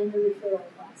in the referral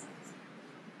process.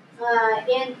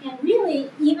 And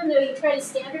really, even though you try to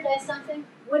standardize something,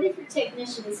 what if your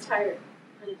technician is tired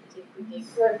on a particular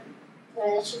day?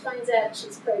 Or she finds out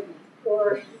she's pregnant,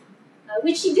 or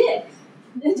which she did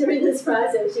during this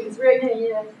process. She was pregnant,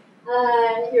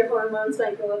 your hormones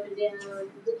might go up and down,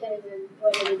 depending on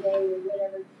whatever day or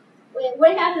whatever.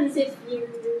 What happens if you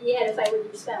had a fight with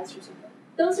your spouse or something?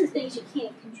 Those are things you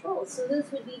can't control. So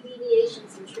those would be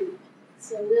deviations in treatment.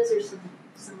 So those are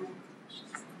some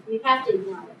limitations. You have to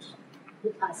acknowledge the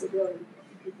possibility that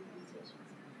there could be limitations.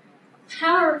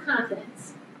 Power of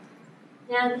confidence.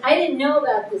 Now, I didn't know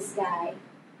about this guy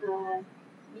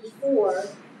before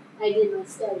I did my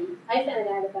study. I found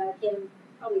out about him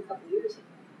probably a couple years ago.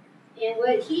 And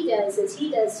what he does is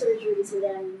he does surgeries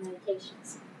without any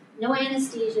medications. No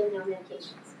anesthesia, no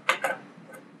medications.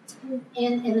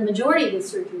 And the majority of the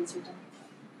surgeries are done.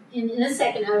 And in a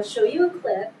second, I'll show you a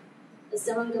clip of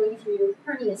someone going through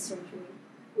hernia surgery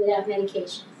without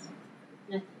medications.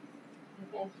 Nothing.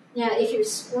 Okay? Now, if you're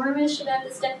squirmish about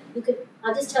this stuff,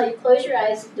 I'll just tell you, close your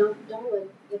eyes, don't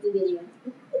look at the video.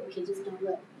 Okay, just don't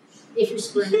look. If you're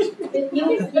squirmish. If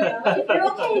you're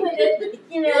okay with it,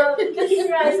 keep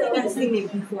your eyes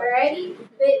open. All right?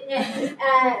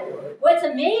 But what's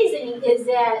amazing is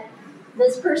that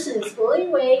this person is fully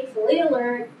awake, fully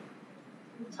alert,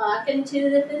 talking to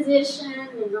the physician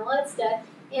and all that stuff.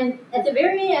 And at the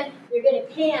very end, you're going to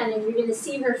pan and you're going to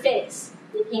see her face.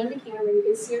 You pan the camera, you're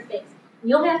going to see her face. And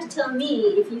you'll have to tell me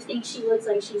if you think she looks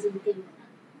like she's in pain or not.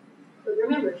 But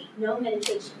remember, no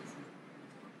medications.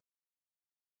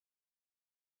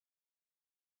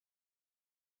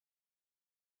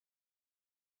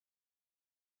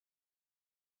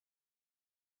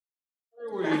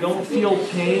 Where you don't feel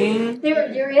pain.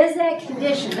 There is that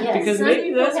condition, yes. Because Some maybe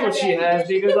people that's have what she that has,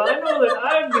 condition. because I know that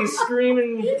I'd be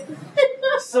screaming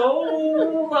so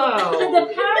loud.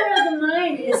 The power of the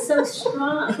mind is so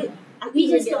strong. We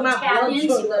just don't tap into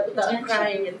it without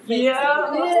crying and Yeah. I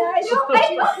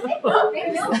know.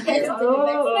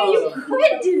 You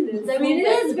could do this. I mean, it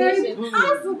is very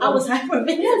possible. I was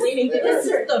hyperventilating.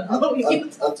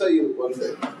 I'll tell you one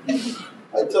thing.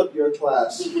 I took your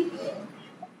class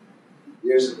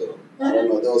years ago. I don't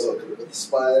know, those are with the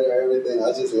spider, everything. I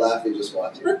was just laughing just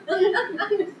watching.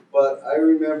 But I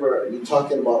remember you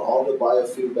talking about all the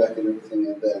biofeedback and everything,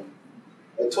 and then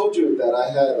I told you that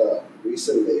I had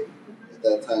recently, at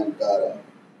that time, got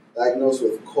diagnosed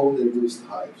with cold-induced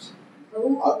hives. I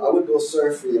would go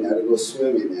surfing, I would go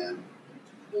swimming, and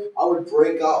I would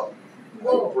break out.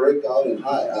 I'd break out in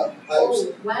hives.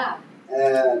 Oh, wow.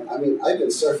 And I mean, I've been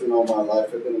surfing all my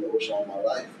life. I've been in the ocean all my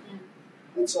life.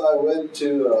 And so I went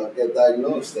to get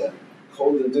diagnosed that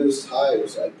cold-induced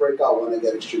hives, I break out when I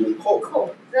get extremely cold.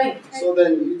 Cold, right. So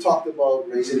then you talked about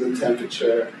raising the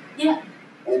temperature. Yeah.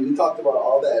 And you talked about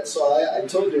all that. So I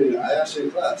told you, I asked you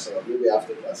in class, or maybe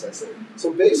after class, I said,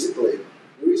 so basically,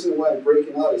 the reason why I'm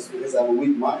breaking out is because I have a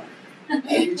weak mind. And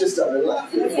you just started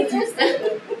laughing. And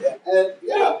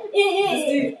yeah.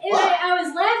 I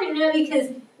was laughing now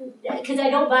because I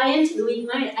don't buy into the weak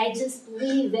mind. I just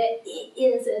believe that it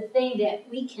is a thing that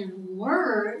we can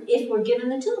learn if we're given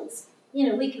the tools. You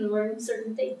know, we can learn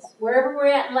certain things. Wherever we're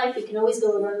at in life, we can always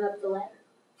go and run up the ladder.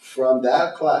 From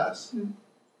that class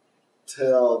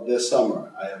till this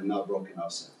summer, I have not broken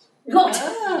out since. What did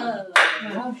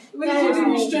you do?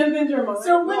 You strengthened your mind?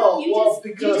 So what No,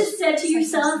 you just said to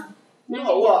yourself?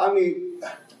 No, well,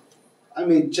 I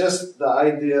mean, just the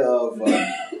idea of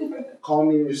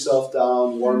calming yourself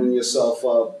down, warming yourself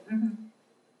up.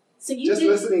 So you just did,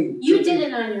 listening. You did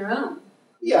it on your own.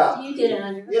 Yeah. You did it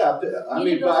on your own. Yeah, I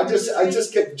mean, but I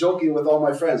just kept joking with all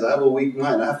my friends. I have a weak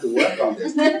mind. I have to work on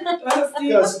this.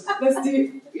 Let's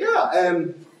do. Yeah,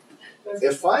 and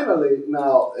it finally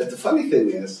now. The funny thing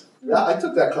is, I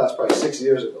took that class probably 6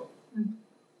 years ago.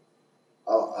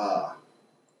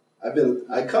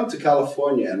 I come to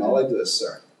California and all I do is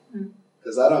surf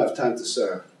because I don't have time to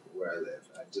surf where I live.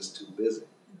 I'm just too busy.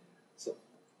 So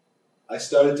I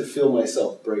started to feel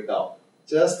myself break out.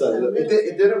 Just a little.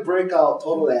 It didn't break out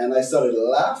totally, and I started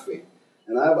laughing.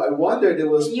 And I wondered it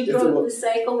was. You broke the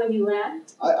cycle when you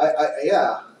laughed?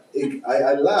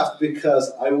 I laughed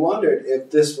because I wondered if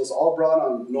this was all brought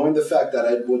on knowing the fact that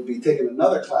I would be taking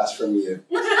another class from you.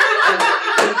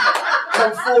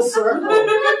 Come full circle.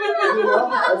 You know?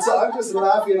 And so I'm just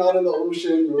laughing out in the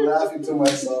ocean, laughing to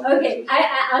myself. Okay,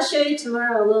 I'll show you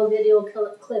tomorrow a little video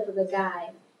clip of a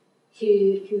guy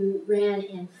who ran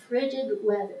in frigid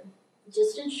weather,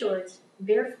 just in shorts,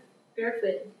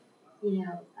 barefooted,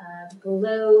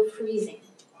 below freezing,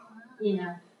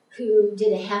 who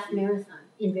did a half marathon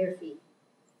in bare feet.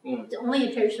 Only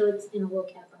a pair of shorts and a wool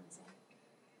cap on his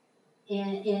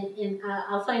head. And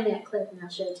I'll find that clip and I'll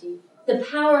show it to you. The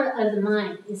power of the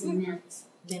mind is immense.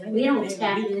 We don't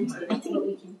tap into what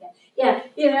we can get. Yeah,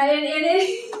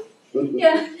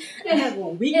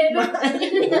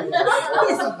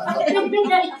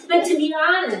 but to be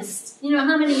honest,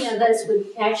 how many of us would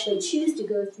actually choose to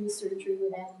go through surgery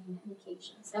without any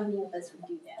medications? How many of us would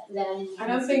do that without any? I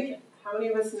don't think. How many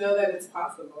of us know that it's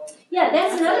possible? Yeah,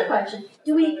 that's another question.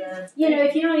 Do we, if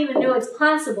you don't even know it's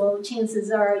possible,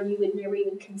 chances are you would never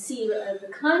even conceive of the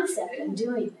concept of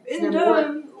doing it. Number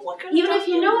one. Even if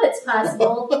you know it's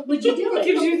possible, would you do it? It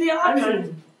gives you the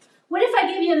option. What if I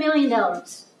give you $1 million?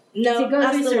 No, to go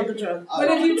I through still want the surgery? drug.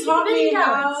 But if you taught me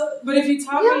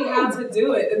how to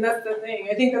do it, and that's the thing.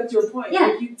 I think that's your point.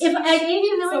 Yeah. If I gave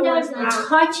you $1 million and I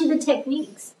taught you the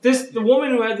techniques. The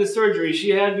woman who had the surgery, she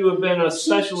had to have been a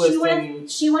specialist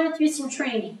she went through some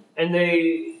training. And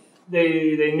they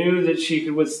knew that she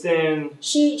could withstand.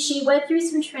 She went through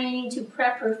some training to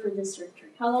prep her for the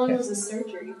surgery. How long was the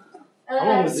surgery? How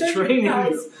long was the training?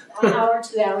 Probably an hour,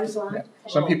 2 hours long.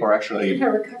 Some people are actually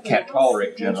can't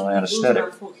tolerate general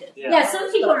anesthetic. Yeah,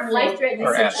 some people are in life-threatening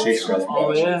situations.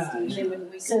 Oh yeah.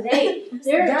 So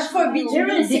they're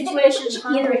in a situation to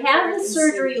either have the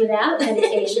surgery without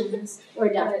medications or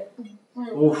die.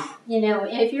 Oof.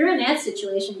 If you're in that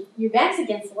situation, your back's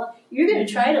against the wall. You're going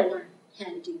to try to learn how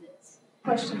to do this.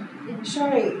 Question.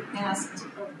 Shari asked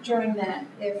during that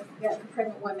if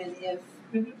pregnant women if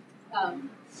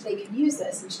they can use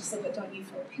this, and she said, "But don't you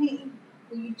feel pain?"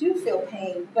 you do feel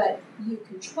pain, but you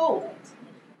control it.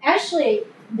 Actually,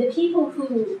 the people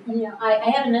who,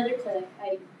 I have another clip.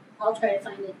 I'll try to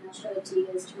find it and I'll show it to you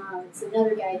guys tomorrow. It's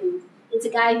another guy it's a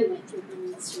guy who went through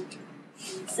hernia surgery.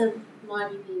 And some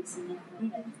mommy makes in that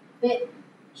way. But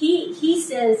he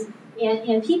says,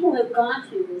 and people who have gone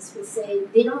through this will say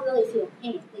they don't really feel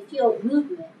pain. They feel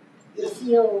movement. They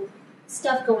feel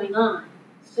stuff going on,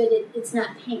 but it's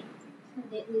not pain.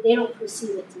 They don't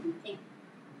perceive it to be pain.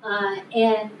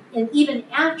 And even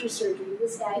after surgery,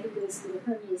 this guy who goes through the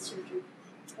hernia surgery,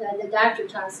 the doctor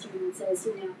talks to him and says,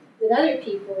 with other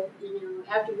people,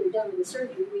 after they're done with the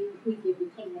surgery, we give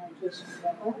you pain medication to go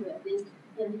home with,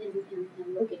 and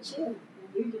look at you, and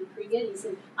you're doing pretty good. He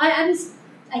said, I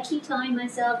keep telling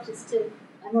myself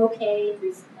I'm okay,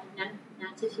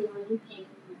 not to feel any pain.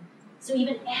 So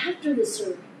even after the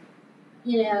surgery,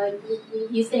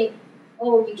 you think,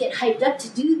 oh, you get hyped up to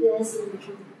do this, and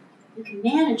you can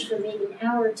manage for maybe an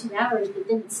hour or 2 hours, but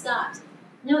then it stops.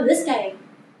 No, this guy,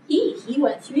 he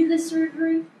went through the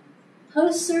surgery,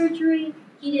 post-surgery,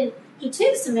 he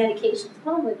took some medications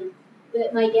home with him,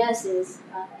 but my guess is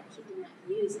he did not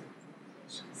use the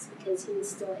medications because he was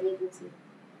still able to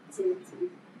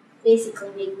basically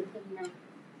make the pain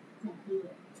not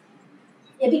needed.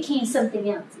 It became something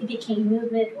else. It became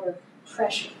movement or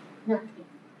pressure, not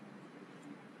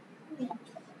pain.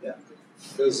 Yeah,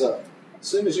 because as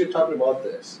soon as you're talking about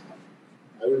this,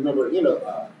 I remember, you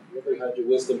ever had your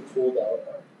wisdom pulled out?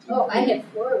 Oh, I had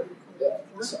 4 of them. Yeah,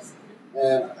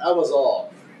 and I was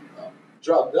all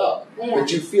drugged up. Yeah.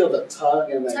 But you feel the tug,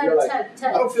 and then you're like,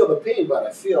 tug. I don't feel the pain, but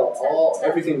I feel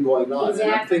everything going on.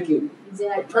 Exactly. And I'm thinking,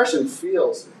 the person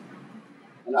feels it.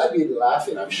 And I'd be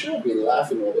laughing. I'm sure I'd be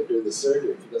laughing while they're doing the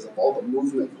surgery because of all the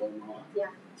movement going on. Yeah.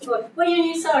 Well,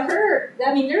 you saw her.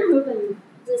 I mean, they're moving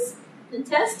this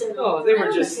intestine. Oh, they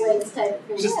were just type of thing.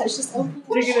 It's just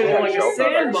digging it in like a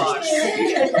sandbox.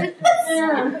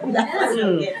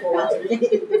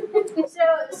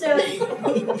 So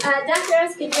Dr.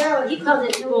 Escudero, he called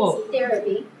it no easy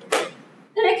therapy.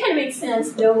 And that kind of makes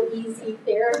sense. No easy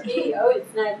therapy. Oh,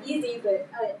 it's not easy, but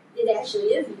it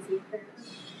actually is easy.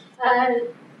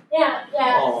 Yeah.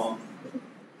 Aww.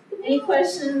 Any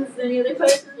questions? Any other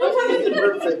questions? Like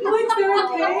they're okay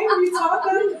when you talk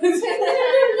them.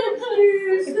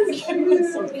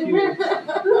 So cute.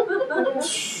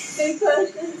 Any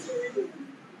questions?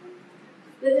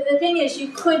 The thing is, you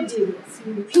could do this.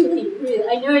 You really.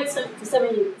 I know it's for some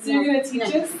of you. So you're going to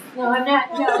teach us? No, I'm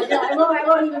not. No, I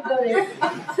won't even go there.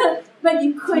 But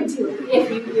you could do it if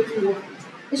you want.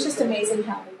 It's just amazing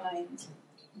how the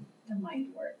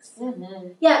mind works.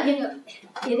 Yeah,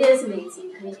 it is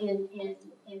amazing,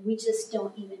 and we just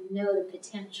don't even know the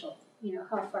potential.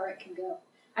 How far it can go.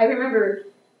 I remember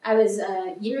I was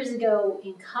years ago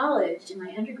in college in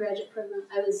my undergraduate program.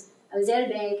 I was at a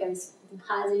bank. I was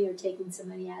depositing or taking some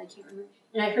money out. I can't remember.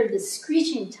 And I heard the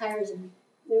screeching tires, and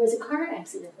there was a car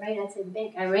accident right outside the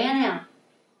bank. I ran out,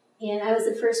 and I was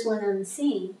the first one on the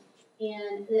scene.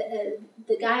 And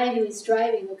the guy who was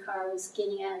driving the car was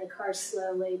getting out of the car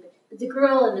slowly, but the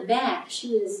girl in the back,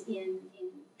 she was in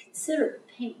considerable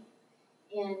pain.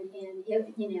 And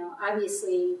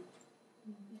obviously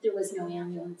there was no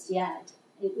ambulance yet.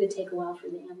 It would take a while for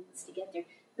the ambulance to get there.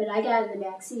 But I got in the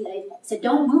back seat. I said,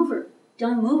 don't move her,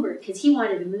 because he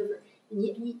wanted to move her. And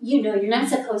you're not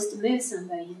supposed to move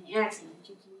somebody in an accident.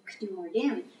 You could do more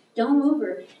damage. Don't move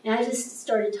her. And I just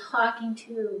started talking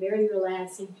to her, very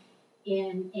relaxing.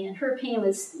 And her pain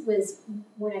was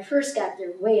when I first got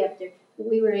there, way up there. But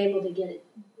we were able to get it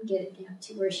down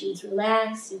to where she was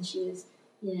relaxed and she was,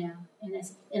 And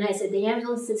I said, the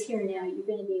ambulance is here now. You're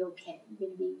going to be okay. You're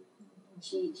going to be. And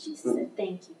she said,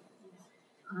 thank you.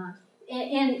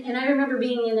 And I remember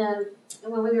being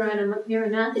when we were on a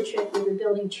Maranatha trip, we were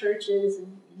building churches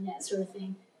and that sort of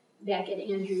thing. Back at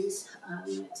Andrews,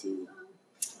 we went to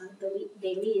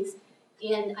Belize,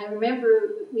 and I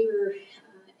remember we were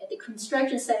at the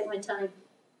construction site one time,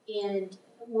 and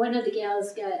one of the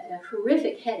gals got a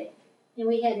horrific headache, and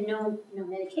we had no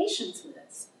medications with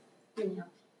us,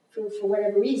 for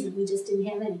whatever reason, we just didn't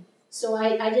have any. So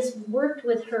I just worked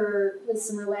with her with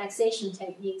some relaxation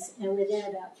techniques, and within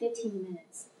about 15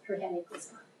 minutes, her headache was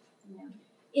gone.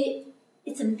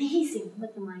 It's amazing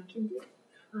what the mind can do,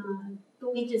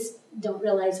 but we just don't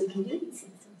realize we can do these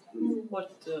things sometimes.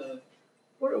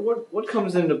 What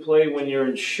comes into play when you're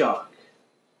in shock?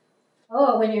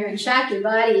 Oh, when you're in shock, your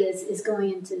body is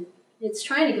going into, it's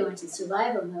trying to go into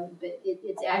survival mode, but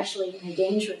it's actually in a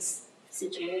dangerous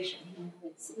situation.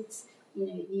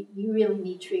 You really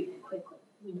need treatment quickly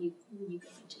when you go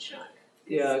into shock.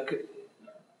 Yeah,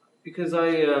 because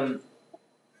I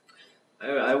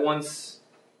once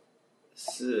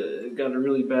got a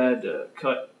really bad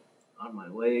cut on my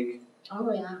leg.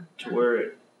 Oh yeah. To where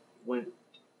it went.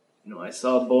 I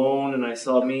saw bone and I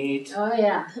saw meat. Oh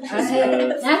yeah. Have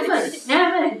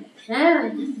fun.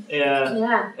 Yeah.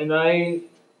 Yeah. And I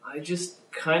just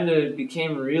kind of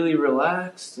became really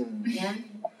relaxed and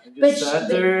just sat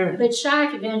there. But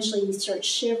shock, eventually you start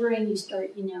shivering, you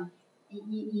start,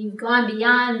 you've gone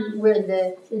beyond where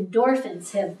the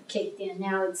endorphins have kicked in.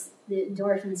 Now it's the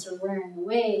endorphins are wearing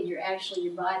away and your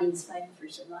body's fighting for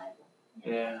survival.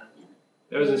 Yeah.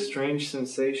 That was a strange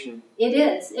sensation. It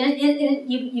is. And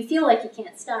you feel like you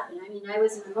can't stop it. I mean, I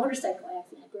was in a motorcycle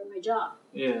accident, I broke my jaw.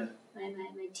 Yeah.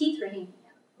 My teeth were hanging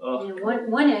out. Oh. And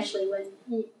one actually went,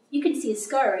 you can see a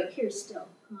scar right here still,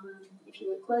 if you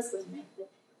look closely.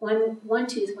 But one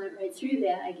tooth went right through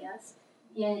that, I guess.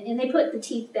 And they put the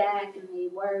teeth back and they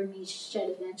wired me shut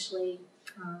eventually.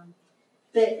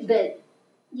 But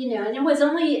and it was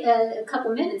only a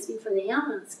couple minutes before the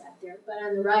ambulance got there. But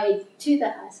on the ride to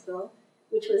the hospital,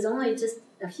 which was only just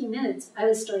a few minutes, I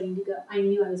was starting to go. I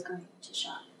knew I was going to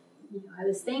shock. I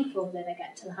was thankful that I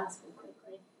got to the hospital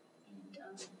quickly,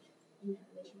 and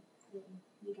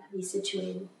they got me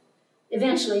situated.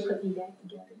 Eventually, put me back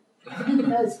together.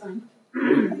 That was fun.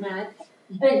 But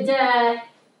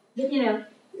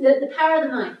the power of the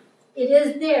mind. It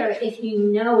is there if you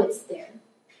know it's there.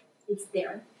 It's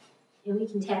there, and we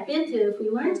can tap into it if we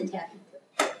learn to tap into it.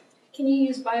 Can you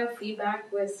use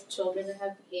biofeedback with children that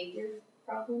have behavior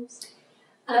problems?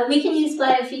 We can use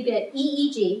biofeedback,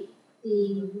 EEG,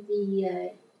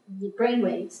 the brain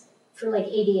waves for like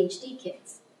ADHD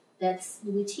kids.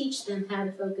 We teach them how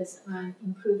to focus on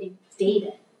improving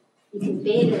beta, because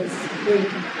beta is where you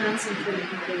can concentrate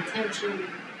and pay attention,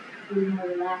 be more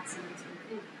relaxed and that sort of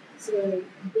thing. So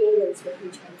beta is what we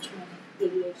try to train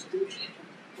ADHD children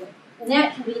with. And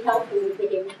that can be helpful with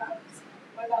behavior problems.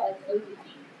 What about like ODD?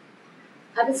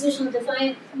 Oppositional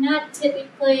defiant, not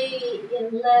typically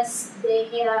unless they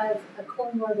have a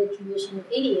comorbid condition of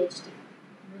ADHD.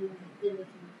 Then we can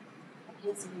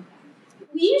have some impact.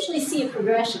 We usually see a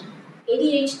progression.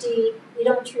 ADHD, you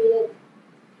don't treat it.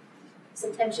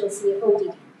 Sometimes you'll see an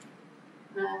ODD.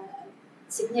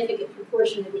 Significant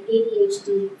proportion of the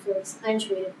ADHD folks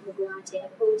untreated will go on to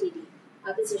have ODD,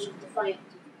 oppositional defiant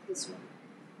disorder.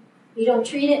 You don't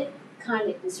treat it,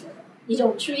 conduct disorder. You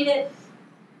don't treat it,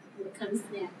 what comes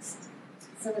next?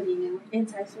 Some of you know.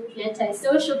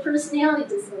 Antisocial personality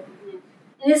disorder. Yeah.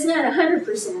 And it's not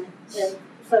 100% that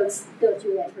folks go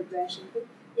through that progression, but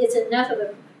it's enough of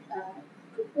a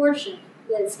proportion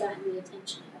that it's gotten the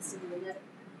attention of some or another.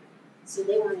 So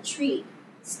they want to treat,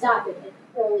 stop it at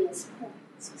the earliest point.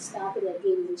 So stop it at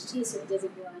ADHD so it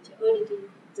doesn't go on to ODD,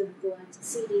 doesn't go on to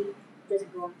CD,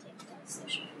 doesn't go on to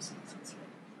antisocial personality disorder.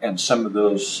 And some of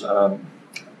those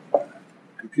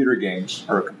computer games,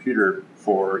 or a computer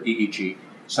for EEG,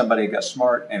 somebody got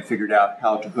smart and figured out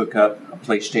how to hook up a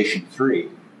PlayStation 3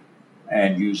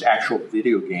 and use actual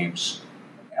video games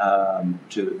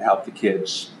to help the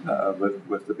kids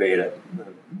with the beta.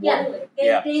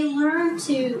 They learn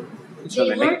to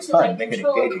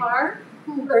control a car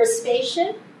or a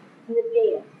spaceship with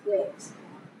beta waves.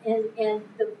 And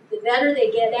the better they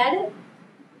get at it,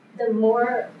 the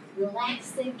more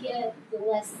relaxed they get, the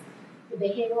less the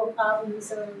behavioral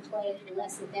problems are in play, the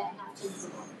less that happens.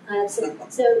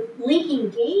 So linking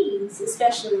games,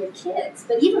 especially with kids,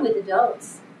 but even with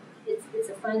adults,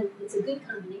 it's a good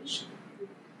combination.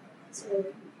 So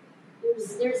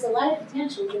there's a lot of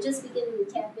potential we're just beginning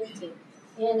to tap into.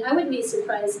 And I wouldn't be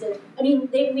surprised if,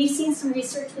 we've seen some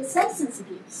research with substance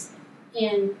abuse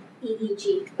and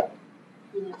EEG.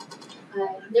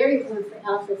 They're going for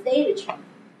alpha theta training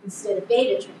instead of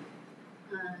beta training.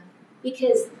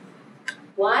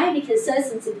 Why? Because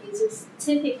substance abusers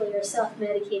typically are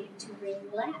self-medicating to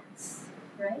relax,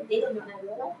 right? They don't know how to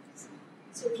relax.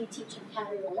 So if you teach them how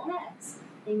to relax,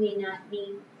 they may not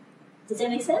need, does that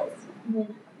make sense?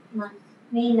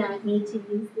 May not need to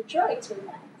use the drug to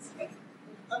relax. I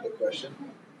have a question.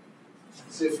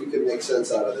 See if we can make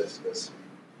sense out of this. Because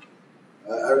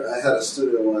I had a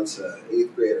student once,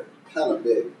 8th grader, kind of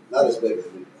big, not as big as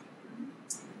me.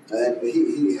 And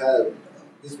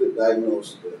he's been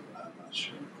diagnosed with, I'm not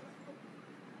sure.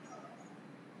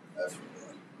 I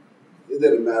forgot. It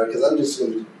didn't matter because I'm just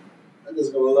gonna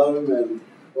love him.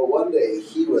 But one day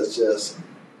he was just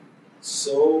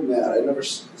so mad. I never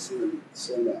seen him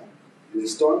so mad. And he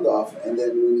stormed off, and then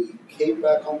when he came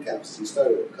back on campus, he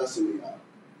started cussing me out.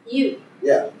 You?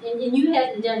 Yeah. And you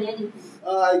hadn't done anything.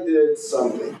 I did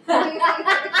something.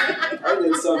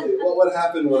 Well, what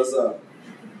happened was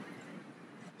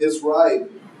his ride,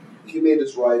 he made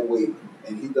his ride wait,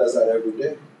 and he does that every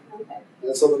day. Okay.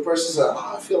 And so the person said,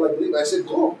 I feel like leaving. I said,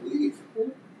 go, leave.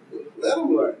 Let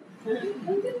them learn.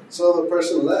 So the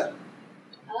person left.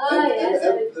 Oh,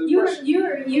 yes.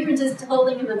 You were just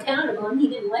holding him accountable, and he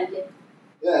didn't like it.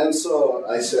 Yeah, and so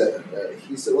I said,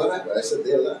 he said, what happened? I said,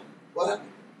 they left. What happened?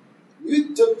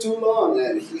 You took too long.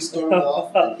 And he stormed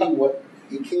off, and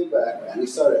he came back, and he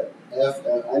started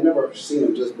I never seen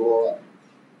him just blow up.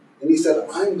 And he said,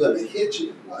 I'm going to hit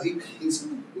you. Now, he's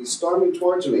storming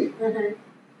towards me.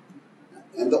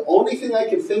 And the only thing I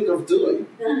could think of doing,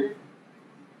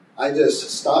 I just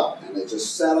stopped, and I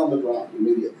just sat on the ground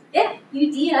immediately. Yeah,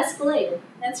 you de-escalated.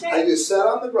 That's right. I just sat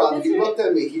on the ground. That's he right. looked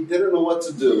at me. He didn't know what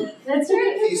to do. That's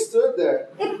right. He stood there,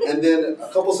 and then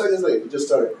a couple seconds later, he just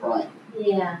started crying.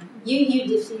 Yeah, you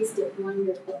diffused it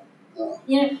wonderfully. Oh.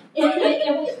 You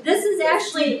know, this is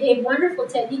actually a wonderful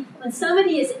technique. When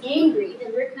somebody is angry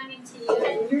and they're coming to you,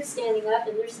 and you're standing up,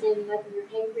 and they're standing up, and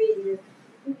you're angry, and you're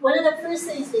one of the first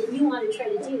things that you want to try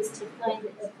to do is to find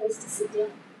a place to sit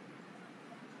down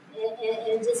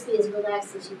and just be as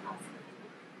relaxed as you possibly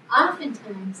can.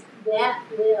 Oftentimes, that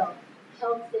will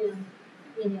help them,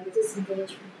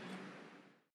 disengage from it.